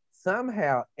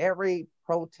 Somehow, every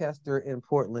protester in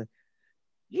Portland,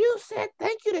 you said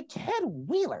thank you to Ted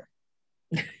Wheeler.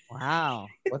 Wow.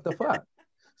 What the fuck?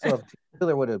 So if Ted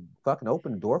Wheeler would have fucking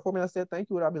opened the door for me and I said thank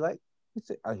you, I'd be like,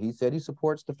 he said he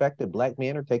supports the fact that Black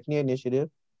men are taking the initiative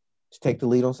to take the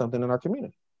lead on something in our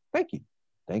community. Thank you.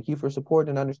 Thank you for supporting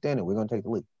and understanding. We're going to take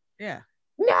the lead. Yeah.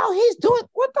 Now he's doing,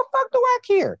 what the fuck do I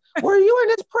care? Were you in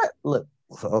this press? Look,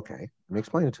 so, okay, let me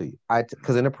explain it to you.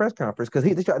 Because in a press conference, because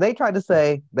they tried to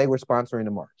say they were sponsoring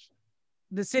the march.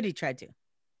 The city tried to.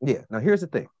 Yeah. Now here's the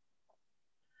thing.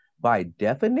 By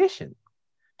definition,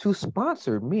 to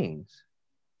sponsor means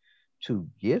to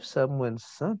give someone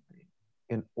something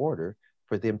in order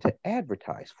for them to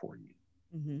advertise for you.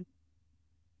 Mm-hmm.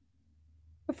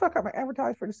 The fuck am I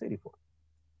advertising for the city for?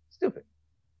 Stupid.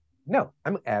 No,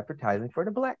 I'm advertising for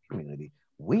the Black community.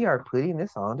 We are putting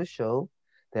this on to show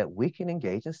that we can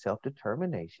engage in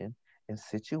self-determination in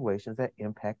situations that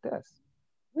impact us.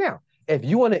 Now, if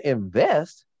you want to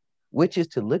invest, which is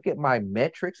to look at my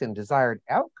metrics and desired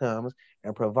outcomes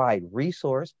and provide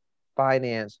resource,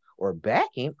 finance, or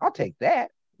backing, I'll take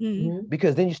that. Mm-hmm.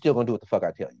 Because then you're still going to do what the fuck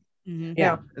I tell you. Mm-hmm.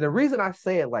 Yeah. Now, the reason I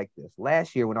say it like this,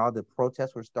 last year when all the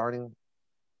protests were starting,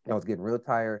 I was getting real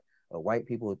tired of white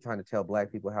people trying to tell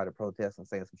Black people how to protest and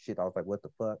saying some shit. I was like, what the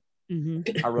fuck?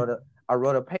 Mm-hmm. I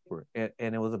wrote a paper and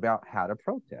it was about how to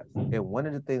protest. And one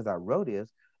of the things I wrote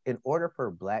is, in order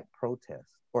for Black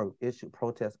protests or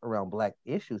protests around Black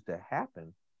issues to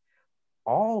happen,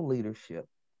 all leadership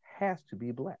has to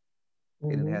be Black.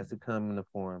 Mm-hmm. And it has to come in the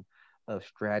form of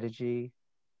strategy,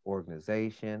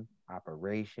 organization,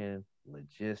 operation,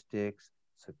 logistics,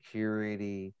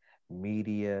 security,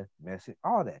 media, message,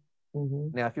 all that. Mm-hmm.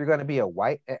 Now, if you're going to be a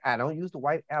white, I don't use the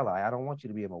white ally. I don't want you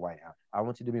to be my white ally. I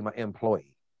want you to be my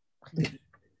employee.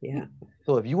 Yeah.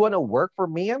 So if you want to work for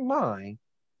me and mine,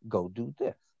 go do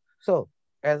this. So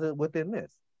within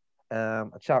this,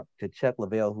 Chuck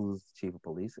Lavelle, who's chief of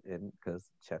police, and because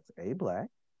Chuck's a Black,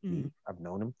 mm-hmm. I've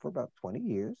known him for about 20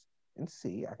 years, and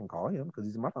I can call him because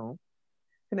he's in my phone,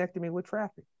 connected me with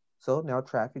traffic. So now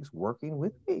traffic's working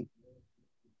with me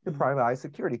to provide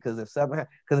security. Because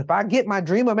if I get my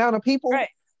dream amount of people, right.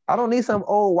 I don't need some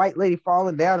old white lady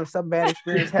falling down or some bad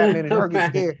experience happening and her get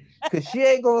scared, because she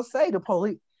ain't gonna say to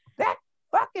police, that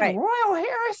fucking right. Royal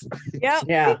Harris,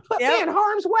 yeah, put me in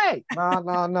harm's way.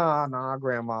 Nah,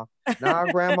 grandma. Nah,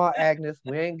 grandma Agnes,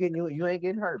 we ain't getting you ain't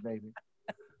getting hurt, baby.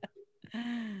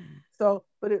 So,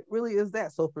 but it really is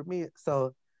that. So for me,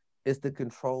 it's the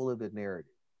control of the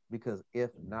narrative, because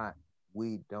if not,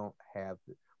 we don't have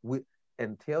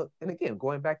and again,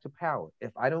 going back to power,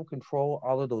 if I don't control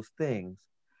all of those things,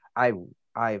 I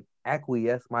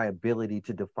acquiesce my ability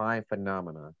to define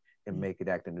phenomena and make it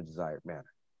act in a desired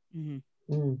manner.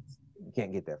 Mm-hmm. Mm. You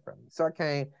can't get that from me. So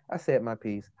I said my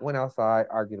piece, went outside,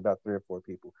 argued about 3 or 4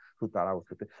 people who thought I was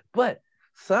stupid. But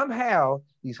somehow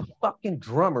these fucking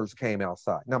drummers came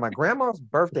outside. Now, my grandma's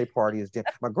birthday party is dead.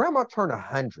 My grandma turned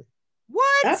 100.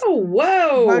 What? Oh,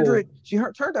 whoa. 100. She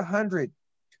turned 100.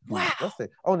 Wow. Let's say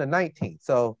on the 19th.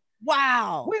 So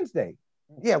wow. Wednesday.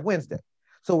 Yeah, Wednesday.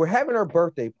 So we're having our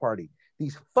birthday party.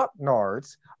 These fuck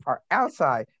nards are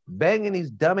outside banging these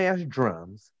dumbass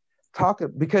drums,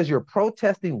 talking because you're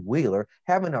protesting Wheeler,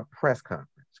 having a press conference.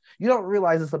 You don't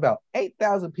realize it's about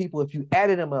 8,000 people. If you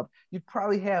added them up, you'd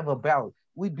probably have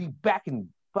we'd be back in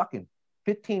fucking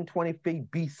 1520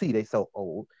 feet BC. They so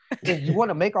old. And you want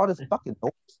to make all this fucking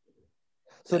noise?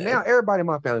 So now everybody in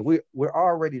my family, we're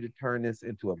all ready to turn this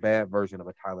into a bad version of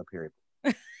a Tyler Perry.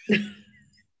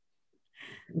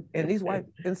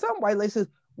 And some white lady says,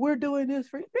 we're doing this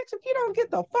for you. Bitch, if you don't get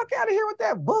the fuck out of here with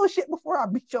that bullshit before I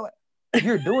beat your ass,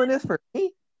 you're doing this for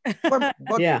me?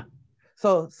 Yeah.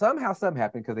 So somehow something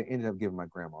happened, because they ended up giving my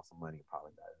grandma some money,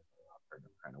 apologizing.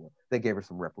 They gave her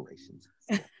some reparations.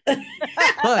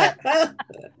 but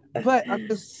I'm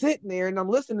just sitting there and I'm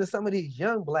listening to some of these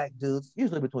young Black dudes,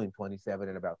 usually between 27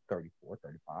 and about 34,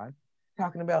 35,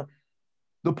 talking about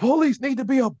the police need to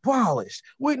be abolished.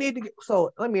 We need to get.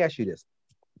 So let me ask you this.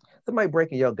 Somebody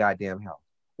breaking your goddamn house.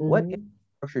 Mm-hmm. What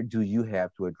infrastructure do you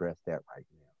have to address that right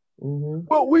now? Mm-hmm.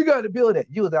 Well, we got to build it.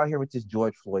 You was out here with this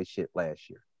George Floyd shit last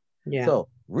year. Yeah. So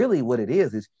really what it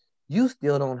is you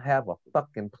still don't have a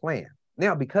fucking plan.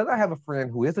 Now, because I have a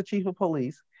friend who is a chief of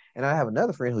police, and I have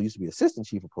another friend who used to be assistant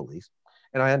chief of police,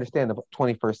 And I understand the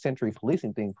 21st century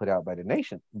policing thing put out by the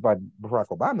nation, by Barack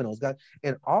Obama and those guys.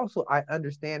 And also, I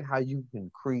understand how you can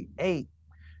create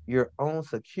your own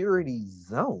security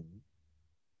zone.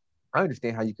 I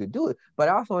understand how you could do it, but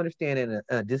I also understand in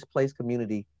a displaced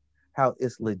community how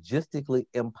it's logistically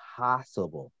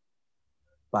impossible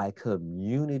by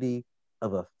community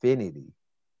of affinity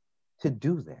to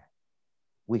do that.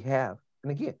 We have,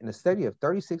 and again, in a study of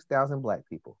 36,000 Black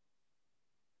people,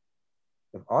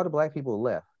 if all the Black people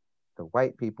left, the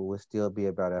white people would still be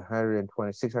about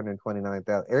 120,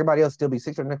 629,000. Everybody else still be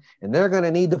 600, and they're going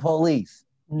to need the police.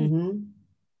 Mm-hmm.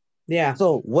 Yeah.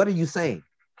 So what are you saying?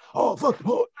 Oh, fuck.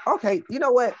 Okay, you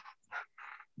know what?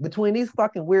 Between these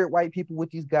fucking weird white people with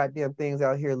these goddamn things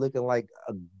out here looking like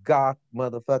a goth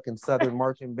motherfucking Southern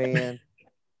marching band,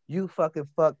 you fucking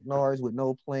fuck Nars with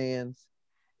no plans,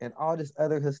 and all this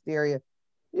other hysteria.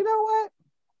 You know what?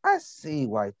 I see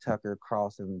why Tucker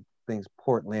Carlson thinks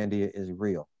Portlandia is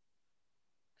real.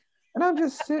 And I'm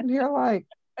just sitting here like,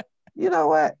 you know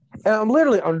what? And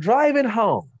I'm driving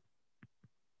home.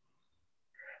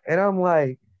 And I'm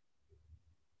like,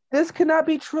 this cannot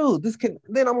be true.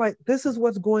 Then I'm like, this is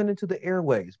what's going into the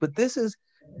airways. But this is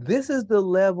the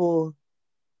level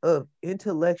of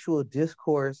intellectual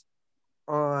discourse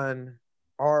on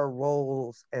our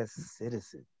roles as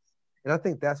citizens. And I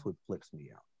think that's what flips me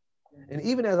out. And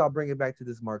even as I'll bring it back to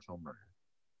this March on Murder,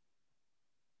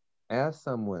 as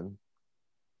someone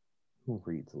who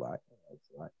reads a lot,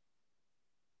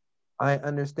 I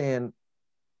understand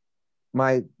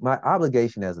my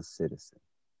obligation as a citizen,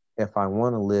 if I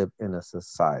want to live in a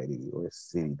society or a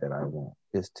city that I want,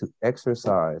 is to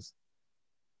exercise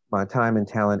my time and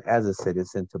talent as a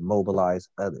citizen to mobilize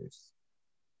others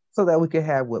so that we can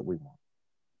have what we want.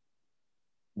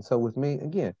 And so with me,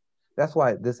 again, that's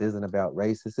why this isn't about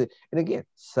race. And again,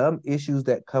 some issues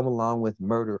that come along with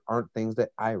murder aren't things that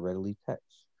I readily touch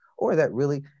or that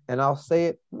really, and I'll say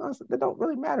it, they don't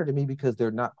really matter to me because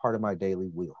they're not part of my daily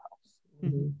wheelhouse.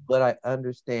 Mm-hmm. But I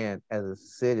understand as a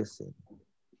citizen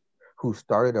who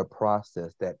started a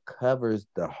process that covers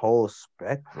the whole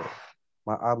spectrum,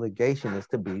 my obligation is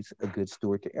to be a good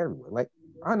steward to everyone. Like,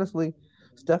 honestly,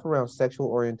 stuff around sexual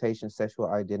orientation, sexual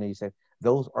identity,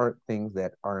 those aren't things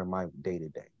that are in my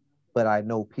day-to-day. But I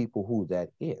know people who that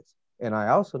is. And I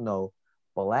also know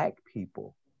Black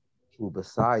people who,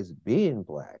 besides being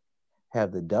Black,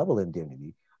 have the double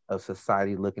identity of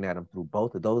society looking at them through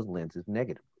both of those lenses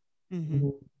negatively. Mm-hmm.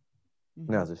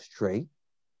 Mm-hmm. Now, as a straight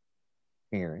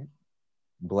parent,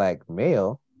 Black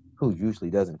male who usually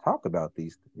doesn't talk about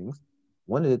these things,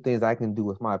 one of the things I can do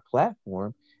with my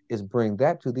platform is bring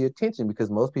that to the attention, because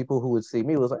most people who would see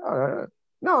me was like, oh,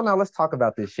 no, let's talk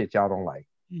about this shit y'all don't like.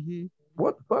 Mm-hmm.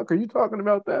 What the fuck are you talking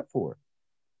about that for?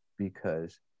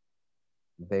 Because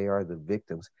they are the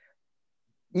victims,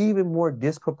 even more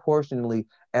disproportionately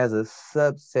as a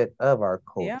subset of our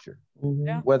culture,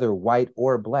 yeah. Whether white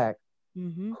or Black,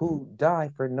 mm-hmm. who die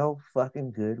for no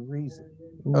fucking good reason,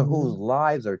 mm-hmm. or whose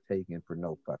lives are taken for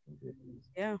no fucking good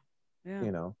reason. Yeah, yeah.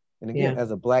 You know, and again,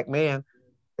 as a Black man,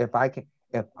 if I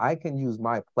can use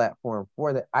my platform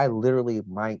for that, I literally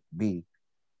might be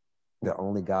the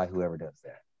only guy who ever does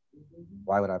that.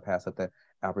 Why would I pass up that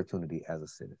opportunity as a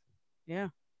citizen? Yeah.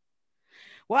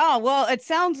 Wow. Well, it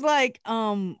sounds like,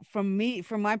 from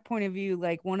my point of view,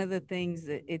 like one of the things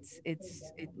that it's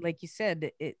like you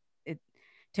said, it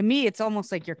to me, it's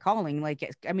almost like you're calling. Like,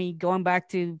 I mean, going back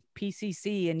to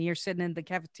PCC, and you're sitting in the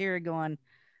cafeteria going,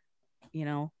 you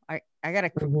know, I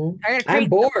gotta I'm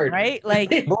bored, right?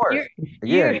 Like, bored.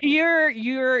 You're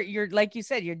like you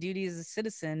said, your duty as a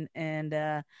citizen,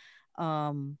 and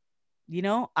you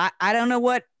know, I don't know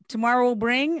what tomorrow will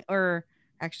bring, or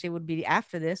actually it would be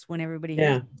after this when everybody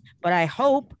hears it. But I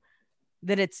hope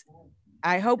that it's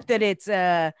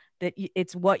that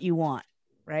it's what you want,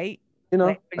 right? You know,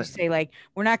 like you say, like,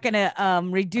 we're not gonna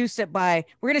reduce it by,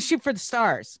 we're gonna shoot for the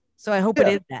stars. So I hope it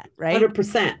is that, right?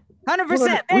 100%.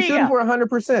 100%. We're shooting for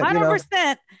 100%.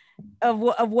 100%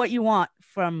 of what you want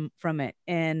from it.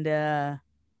 And yeah,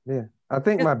 I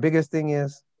think my biggest thing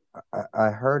is I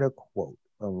heard a quote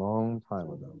a long time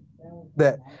ago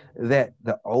that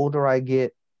the older I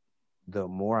get, the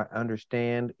more I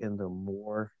understand and the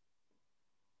more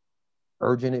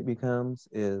urgent it becomes,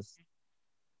 is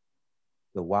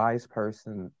the wise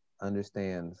person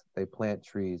understands they plant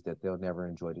trees that they'll never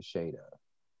enjoy the shade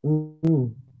of.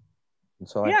 Mm-hmm. And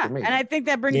so, like, for me, and I think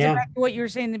that brings it back to what you were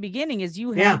saying in the beginning, is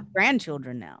you have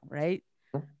grandchildren now, right?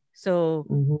 Mm-hmm. So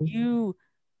you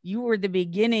were the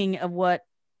beginning of what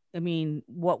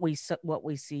we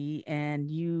see, and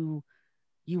you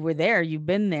were there, you've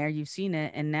been there, you've seen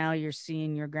it, and now you're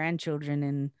seeing your grandchildren,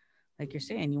 and like you're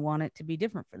saying, you want it to be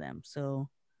different for them. So,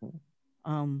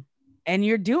 and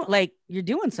you're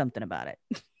doing something about it.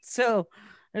 So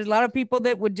there's a lot of people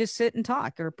that would just sit and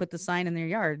talk or put the sign in their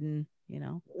yard and,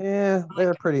 Yeah,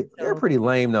 they're so pretty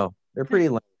lame though. They're pretty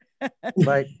lame.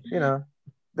 Like,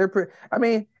 they're pretty, I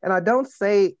mean, and I don't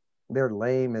say they're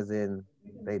lame as in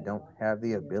they don't have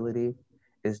the ability.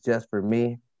 It's just for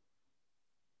me,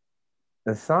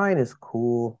 the sign is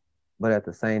cool, but at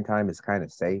the same time, it's kind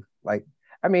of safe. Like,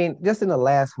 I mean, just in the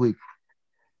last week,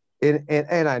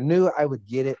 and I knew I would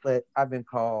get it, but I've been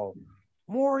called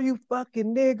more you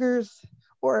fucking niggers,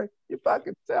 or you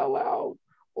fucking sell out,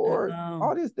 or oh,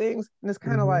 all these things. And it's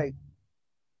kind of like,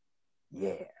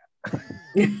 yeah.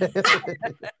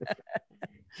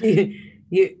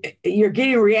 You're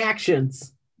getting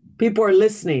reactions. People are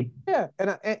listening. Yeah,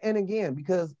 and again,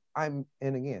 because I'm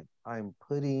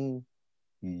putting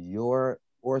your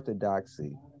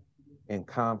orthodoxy in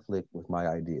conflict with my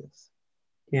ideas.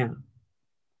 Yeah.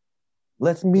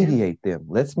 Let's mediate them.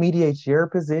 Let's mediate your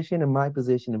position and my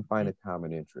position and find a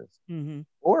common interest. mm-hmm.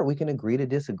 Or we can agree to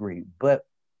disagree, but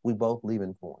we both leave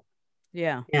informed.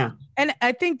 Yeah. Yeah. And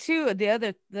I think too, the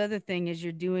other thing is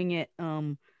you're doing it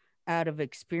out of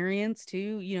experience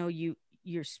too. You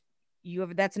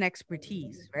have that's an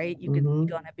expertise, right? You can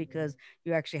speak on it because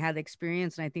you actually have the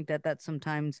experience. And I think that that's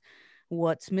sometimes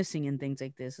what's missing in things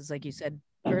like this. Is like you said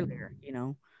earlier,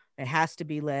 it has to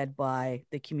be led by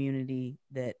the community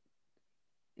that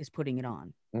is putting it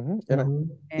on.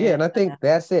 And I think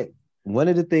that's it. One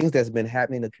of the things that's been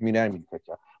happening in the community,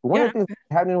 one of the things that's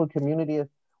happening with community is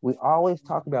we always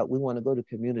talk about we want to go to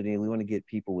community and we want to get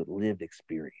people with lived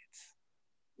experience.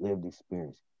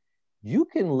 You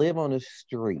can live on a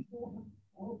street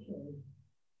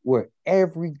where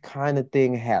every kind of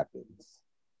thing happens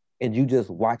and you just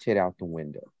watch it out the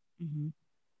window.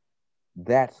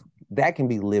 That can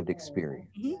be lived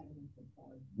experience.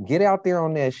 Get out there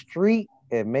on that street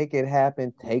and make it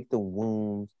happen. Take the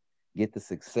wounds, get the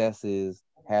successes,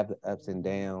 have the ups and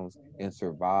downs, and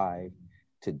survive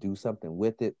to do something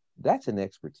with it. That's an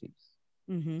expertise.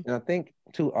 And I think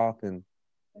too often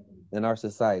in our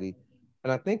society,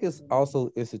 and I think it's also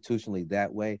institutionally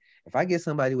that way, if I get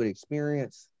somebody with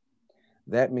experience,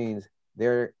 that means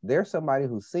they're somebody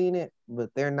who's seen it, but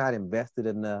they're not invested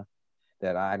enough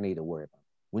that I need to worry about.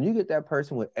 When you get that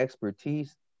person with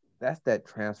expertise, that's that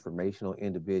transformational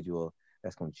individual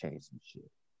that's going to change some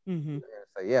shit.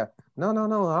 Say, yeah, no,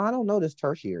 I don't know this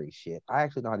tertiary shit. I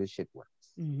actually know how this shit works.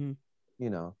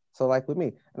 So like with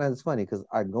me, and it's funny because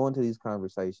I go into these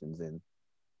conversations and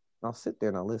I'll sit there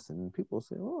and I'll listen, and people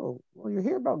say, "Oh, well, you're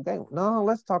here about game. No,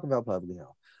 let's talk about public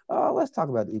health. Oh, let's talk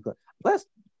about the eco.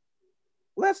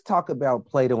 Let's talk about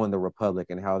Plato and the Republic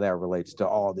and how that relates to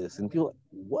all this." And people,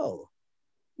 whoa,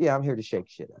 yeah, I'm here to shake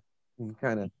shit up, and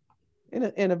kind of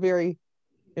in a very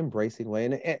embracing way.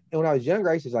 And when I was younger,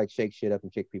 I used to like shake shit up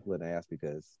and kick people in the ass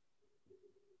because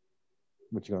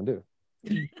what you gonna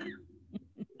do?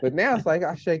 But now it's like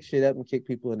I shake shit up and kick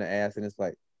people in the ass, and it's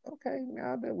like, okay,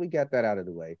 now that we got that out of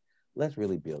the way, let's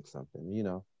really build something,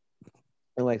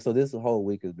 And like, so this whole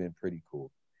week has been pretty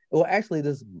cool. Well, actually,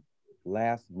 this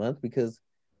last month, because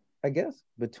I guess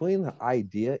between the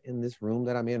idea in this room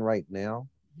that I'm in right now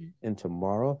and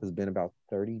tomorrow has been about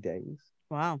 30 days.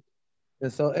 Wow.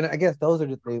 And so, and I guess those are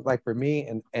the things, like for me,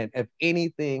 and if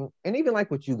anything, and even like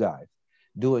with you guys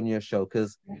doing your show,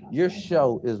 because your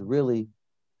show is really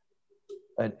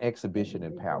an exhibition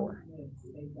in power.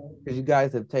 Because you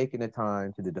guys have taken the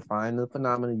time to define the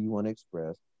phenomena you want to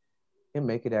express and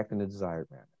make it act in the desired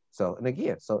manner. So,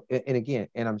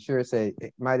 and I'm sure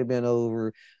it might have been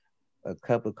over a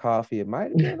cup of coffee. It might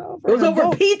have been over. It was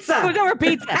over pizza. It was over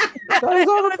pizza. So it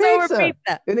was over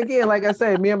pizza. And again, like I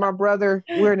said, me and my brother,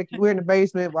 we're in the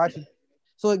basement watching.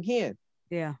 So again,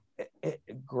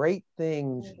 great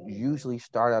things usually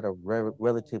start out of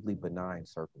relatively benign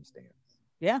circumstance.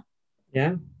 Yeah.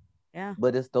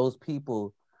 But it's those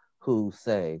people who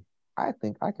say, I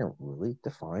think I can really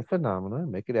define phenomena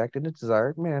and make it act in a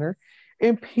desired manner,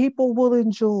 and people will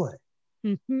enjoy.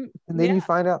 And then you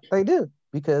find out they do,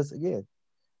 because again,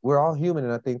 we're all human,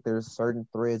 and I think there's certain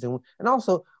threads, and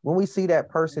also when we see that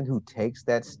person who takes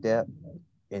that step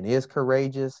and is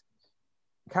courageous,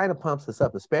 kind of pumps us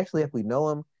up, especially if we know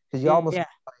them, because you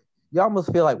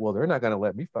almost feel like, well, they're not gonna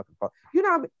let me fucking fall.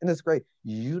 And it's great.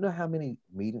 You know how many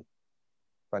meetings.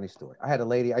 Funny story. I had a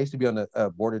lady, I used to be on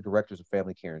the board of directors of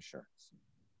Family Care Insurance.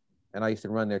 And I used to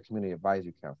run their community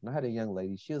advisory council. And I had a young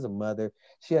lady, she was a mother.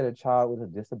 She had a child with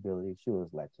a disability. She was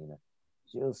Latina.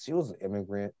 She was an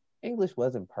immigrant. English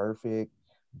wasn't perfect,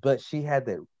 but she had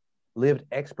that lived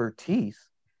expertise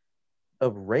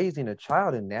of raising a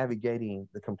child and navigating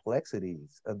the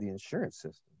complexities of the insurance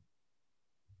system.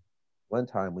 One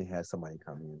time we had somebody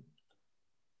come in,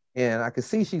 and I could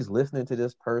see she's listening to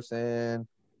this person,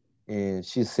 and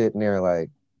she's sitting there like,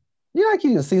 you know, like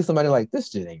you can see somebody like, this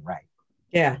shit ain't right.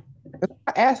 Yeah.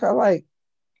 I asked her, like,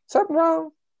 something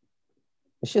wrong?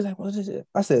 And she's like, what is it?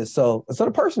 I said, so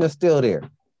the person is still there.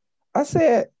 I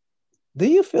said, do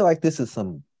you feel like this is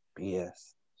some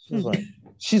BS? She's like,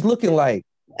 she's looking like,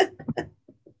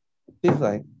 she's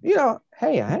like, you know,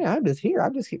 hey, I'm just here.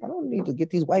 I'm just here. I don't need to get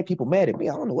these white people mad at me.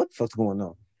 I don't know what the fuck's going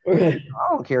on. I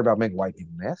don't care about making white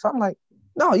people mad. So I'm like,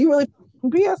 no, you really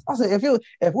BS? I said,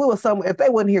 if they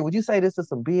wasn't here, would you say this is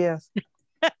some BS?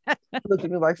 Look at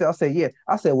me like that. I said, yeah.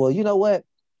 I said, well, you know what?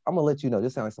 I'm gonna let you know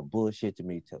this sounds like some bullshit to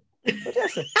me too.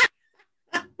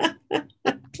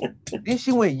 But then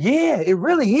she went, yeah, it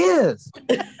really is.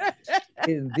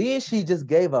 And then she just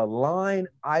gave a line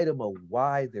item of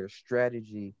why their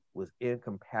strategy was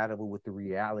incompatible with the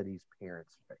realities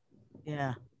parents face.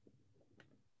 Yeah.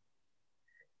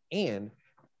 And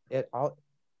it all,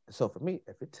 so for me,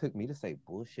 if it took me to say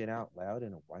bullshit out loud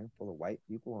in a room full of white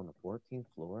people on the 14th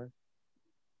floor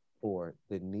for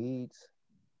the needs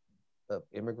of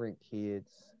immigrant kids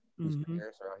whose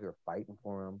parents are out here fighting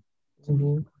for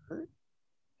them,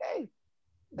 hey,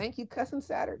 thank you, Cussing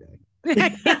Saturday.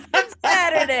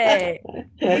 Saturday.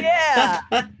 Yeah.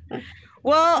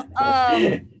 Well,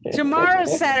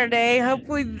 tomorrow's Saturday.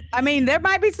 Hopefully, I mean, there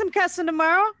might be some cussing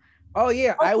tomorrow. Oh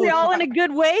yeah, hopefully all in a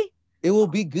good way. It will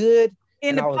be good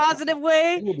in a positive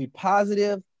way. It will be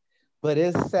positive, but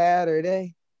it's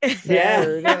Saturday.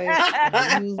 Saturday.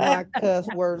 Use my cuss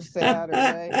word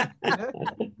Saturday.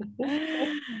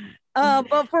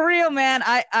 But for real, man,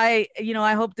 I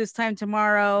hope this time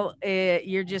tomorrow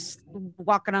you're just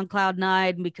walking on cloud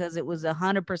nine because it was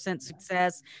 100%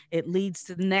 success. It leads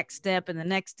to the next step and the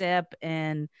next step,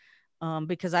 and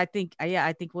because I think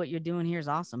what you're doing here is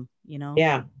awesome. You know.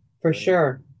 Yeah, for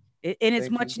sure. And it's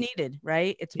much needed,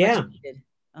 right? It's much needed.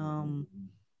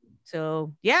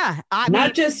 So yeah,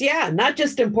 not just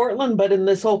in Portland, but in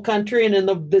this whole country and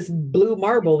in this blue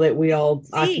marble that we all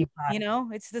occupy. You know,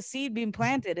 it's the seed being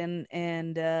planted,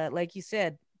 and like you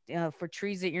said, for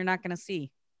trees that you're not going to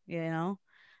see. You know,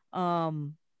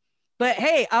 but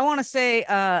hey, I want to say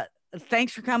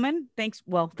thanks for coming. Thanks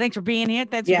for being here.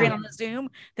 Thanks for being on the Zoom.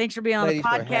 Thanks for being on the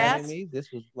podcast. For having me.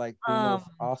 This was like the most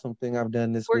awesome thing I've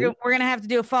done this week. We're gonna have to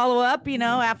do a follow-up,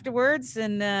 afterwards,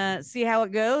 and see how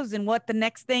it goes and what the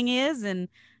next thing is. And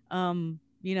Can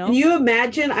you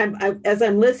imagine? As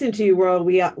I'm listening to you, Royal,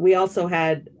 we also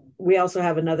have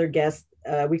another guest.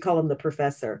 We call him the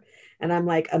Professor. And I'm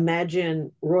like,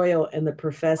 imagine Royal and the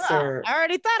Professor. Well, I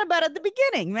already thought about it at the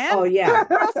beginning, man. Oh, yeah.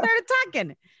 We all started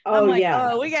talking. I'm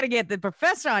like, we got to get the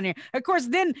Professor on here. Of course,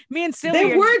 then me and Sylvia.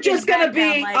 They were just going to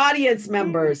be audience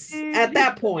members at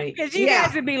that point. Because you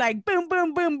guys would be like, boom,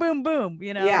 boom, boom, boom, boom,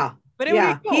 Yeah. But it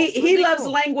would be cool. He loves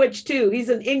language, too. He's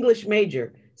an English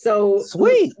major. So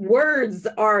sweet. Words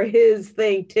are his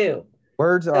thing, too.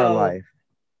 Words are life.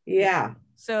 Yeah.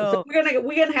 So we're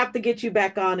gonna have to get you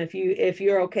back on if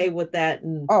you're okay with that.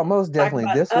 And most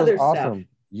definitely. This was awesome. Stuff.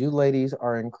 You ladies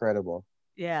are incredible.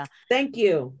 Yeah. Thank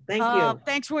you. Thank you.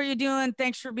 Thanks for what you're doing.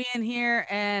 Thanks for being here.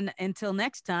 And until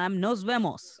next time, nos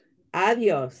vemos.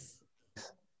 Adios.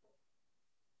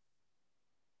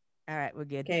 All right, we're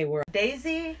good. Okay, we're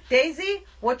Daisy,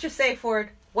 what's your safe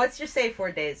word?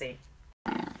 Daisy?